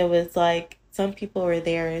then it was like some people were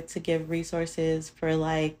there to give resources for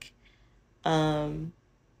like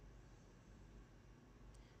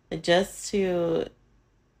just to,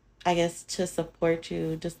 I guess, to support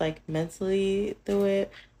you just like mentally through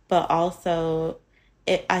it. But also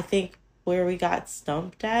I think where we got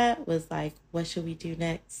stumped at was like, what should we do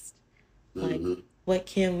next? Like, Mm-hmm. what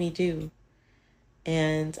can we do?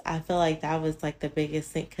 And I feel like that was like the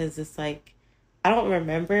biggest thing, because it's like, I don't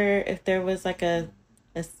remember if there was like a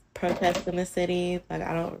protest in the city. Like,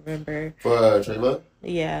 I don't remember. For Trayvon?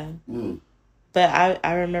 Yeah. Mm. But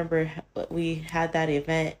I remember we had that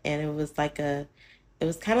event, and it was like it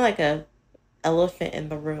was kind of like a elephant in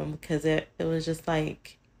the room, because it was just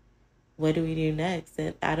like, what do we do next?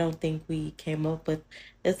 And I don't think we came up with,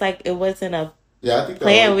 it's like, it wasn't a Yeah, I think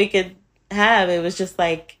plan we could have. It was just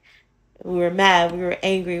like, we were mad, we were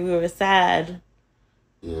angry, we were sad,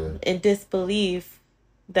 in disbelief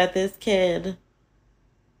that this kid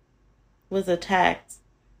was attacked.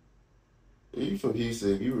 You from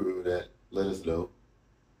Houston, if you remember that, let us know.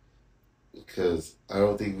 Because I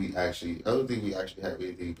don't think we actually have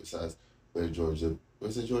anything besides when Georgia.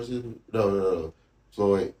 Was it Georgia? No.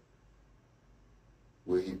 Floyd,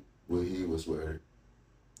 when he was wearing.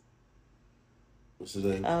 What's his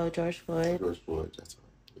name? Oh, George Floyd. George Floyd. That's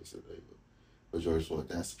right. What's his name? But George Floyd.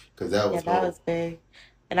 That's because that was that was big.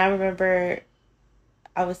 And I remember,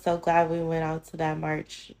 I was so glad we went out to that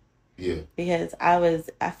march. Yeah. Because I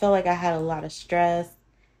felt like I had a lot of stress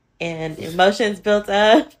and emotions built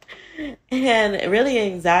up, and really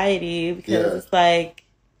anxiety, because it's like,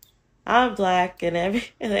 I'm Black, and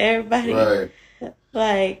everybody, right.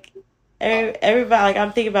 like everybody, like,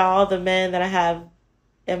 I'm thinking about all the men that I have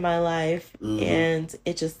in my life, and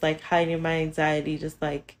it just like hiding my anxiety, just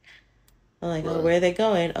like, I'm like, oh, where are they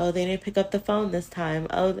going? Oh, they didn't pick up the phone this time.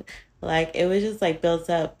 Oh, like, it was just like built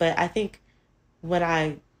up. But I think when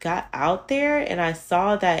I got out there and I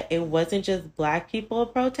saw that it wasn't just Black people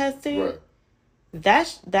protesting,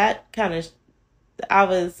 that kind of, I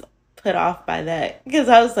was put off by that, because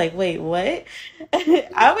I was like, wait, what?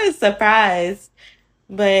 I was surprised,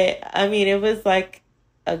 but I mean, it was like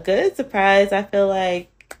a good surprise. I feel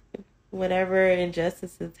like whenever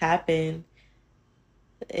injustices happen,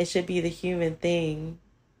 it should be the human thing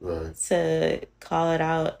to call it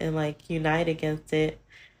out and like unite against it.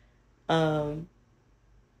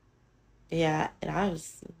 Yeah, and I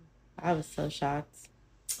was so shocked.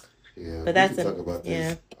 Yeah, but that's talk about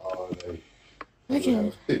this all day.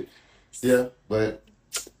 Okay. Yeah, but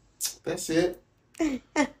that's it.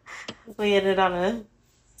 We ended on a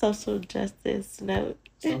social justice note.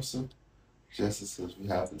 Social justice, we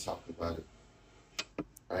have to talk about it.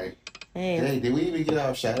 Right? Hey, did we even get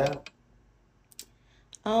our shout out?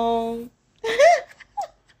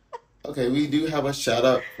 Okay, we do have a shout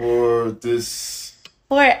out for this.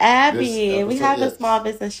 For Abby. We have a small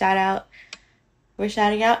business shout out. We're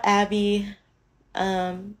shouting out Abby.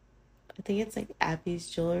 I think it's like Abby's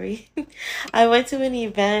Jewelry. I went to an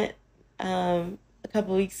event a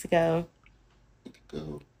couple weeks ago.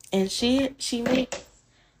 And she makes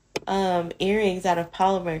earrings out of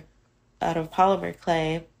polymer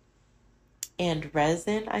clay and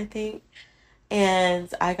resin, I think.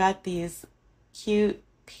 And I got these cute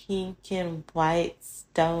pink and white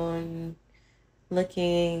stone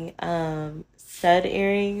looking stud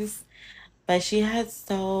earrings, but she had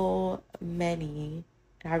so many,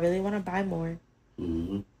 and I really want to buy more.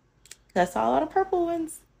 I saw a lot of purple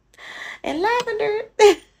ones and lavender.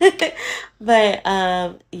 But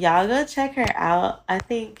y'all go check her out. I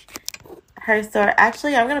think her store,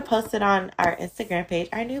 actually, I'm gonna post it on our Instagram page,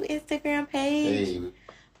 our new Instagram page. Hey,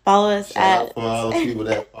 follow us shout out for all the people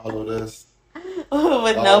that followed us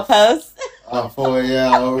with no posts. For yeah,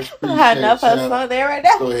 I have no posts on there right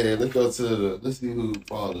now. Go ahead, let's see who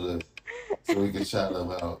followed us so we can shout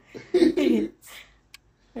them out.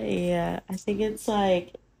 Yeah, I think it's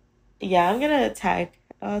like, yeah, I'm gonna tag.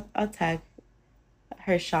 I'll tag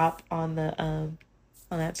her shop on the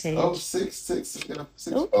on that page. Oh, six. Oh, we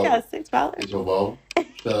got $6. It's your mom.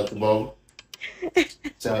 Shout out to mom.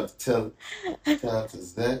 Shout out to Telly. Shout out to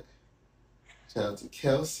Zach. Shout out to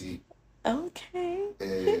Kelsey. Okay.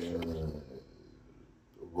 And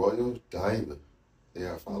Royal Diamond. They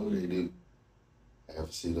are following. They do. I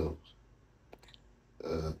haven't seen them.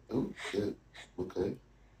 Oh, yeah, okay.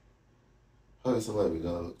 How did somebody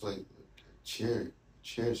know? It's like cheer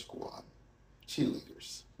squad,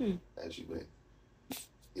 cheerleaders, as you may.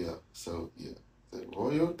 Yeah, so yeah, the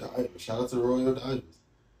Royal Divers. Shout out to the Royal Divers.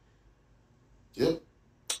 Yep.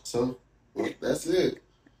 So that's it.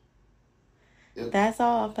 Yep. That's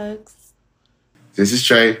all, folks. This is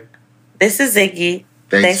Trey. This is Ziggy.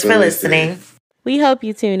 Thanks for listening. We hope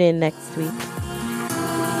you tune in next week.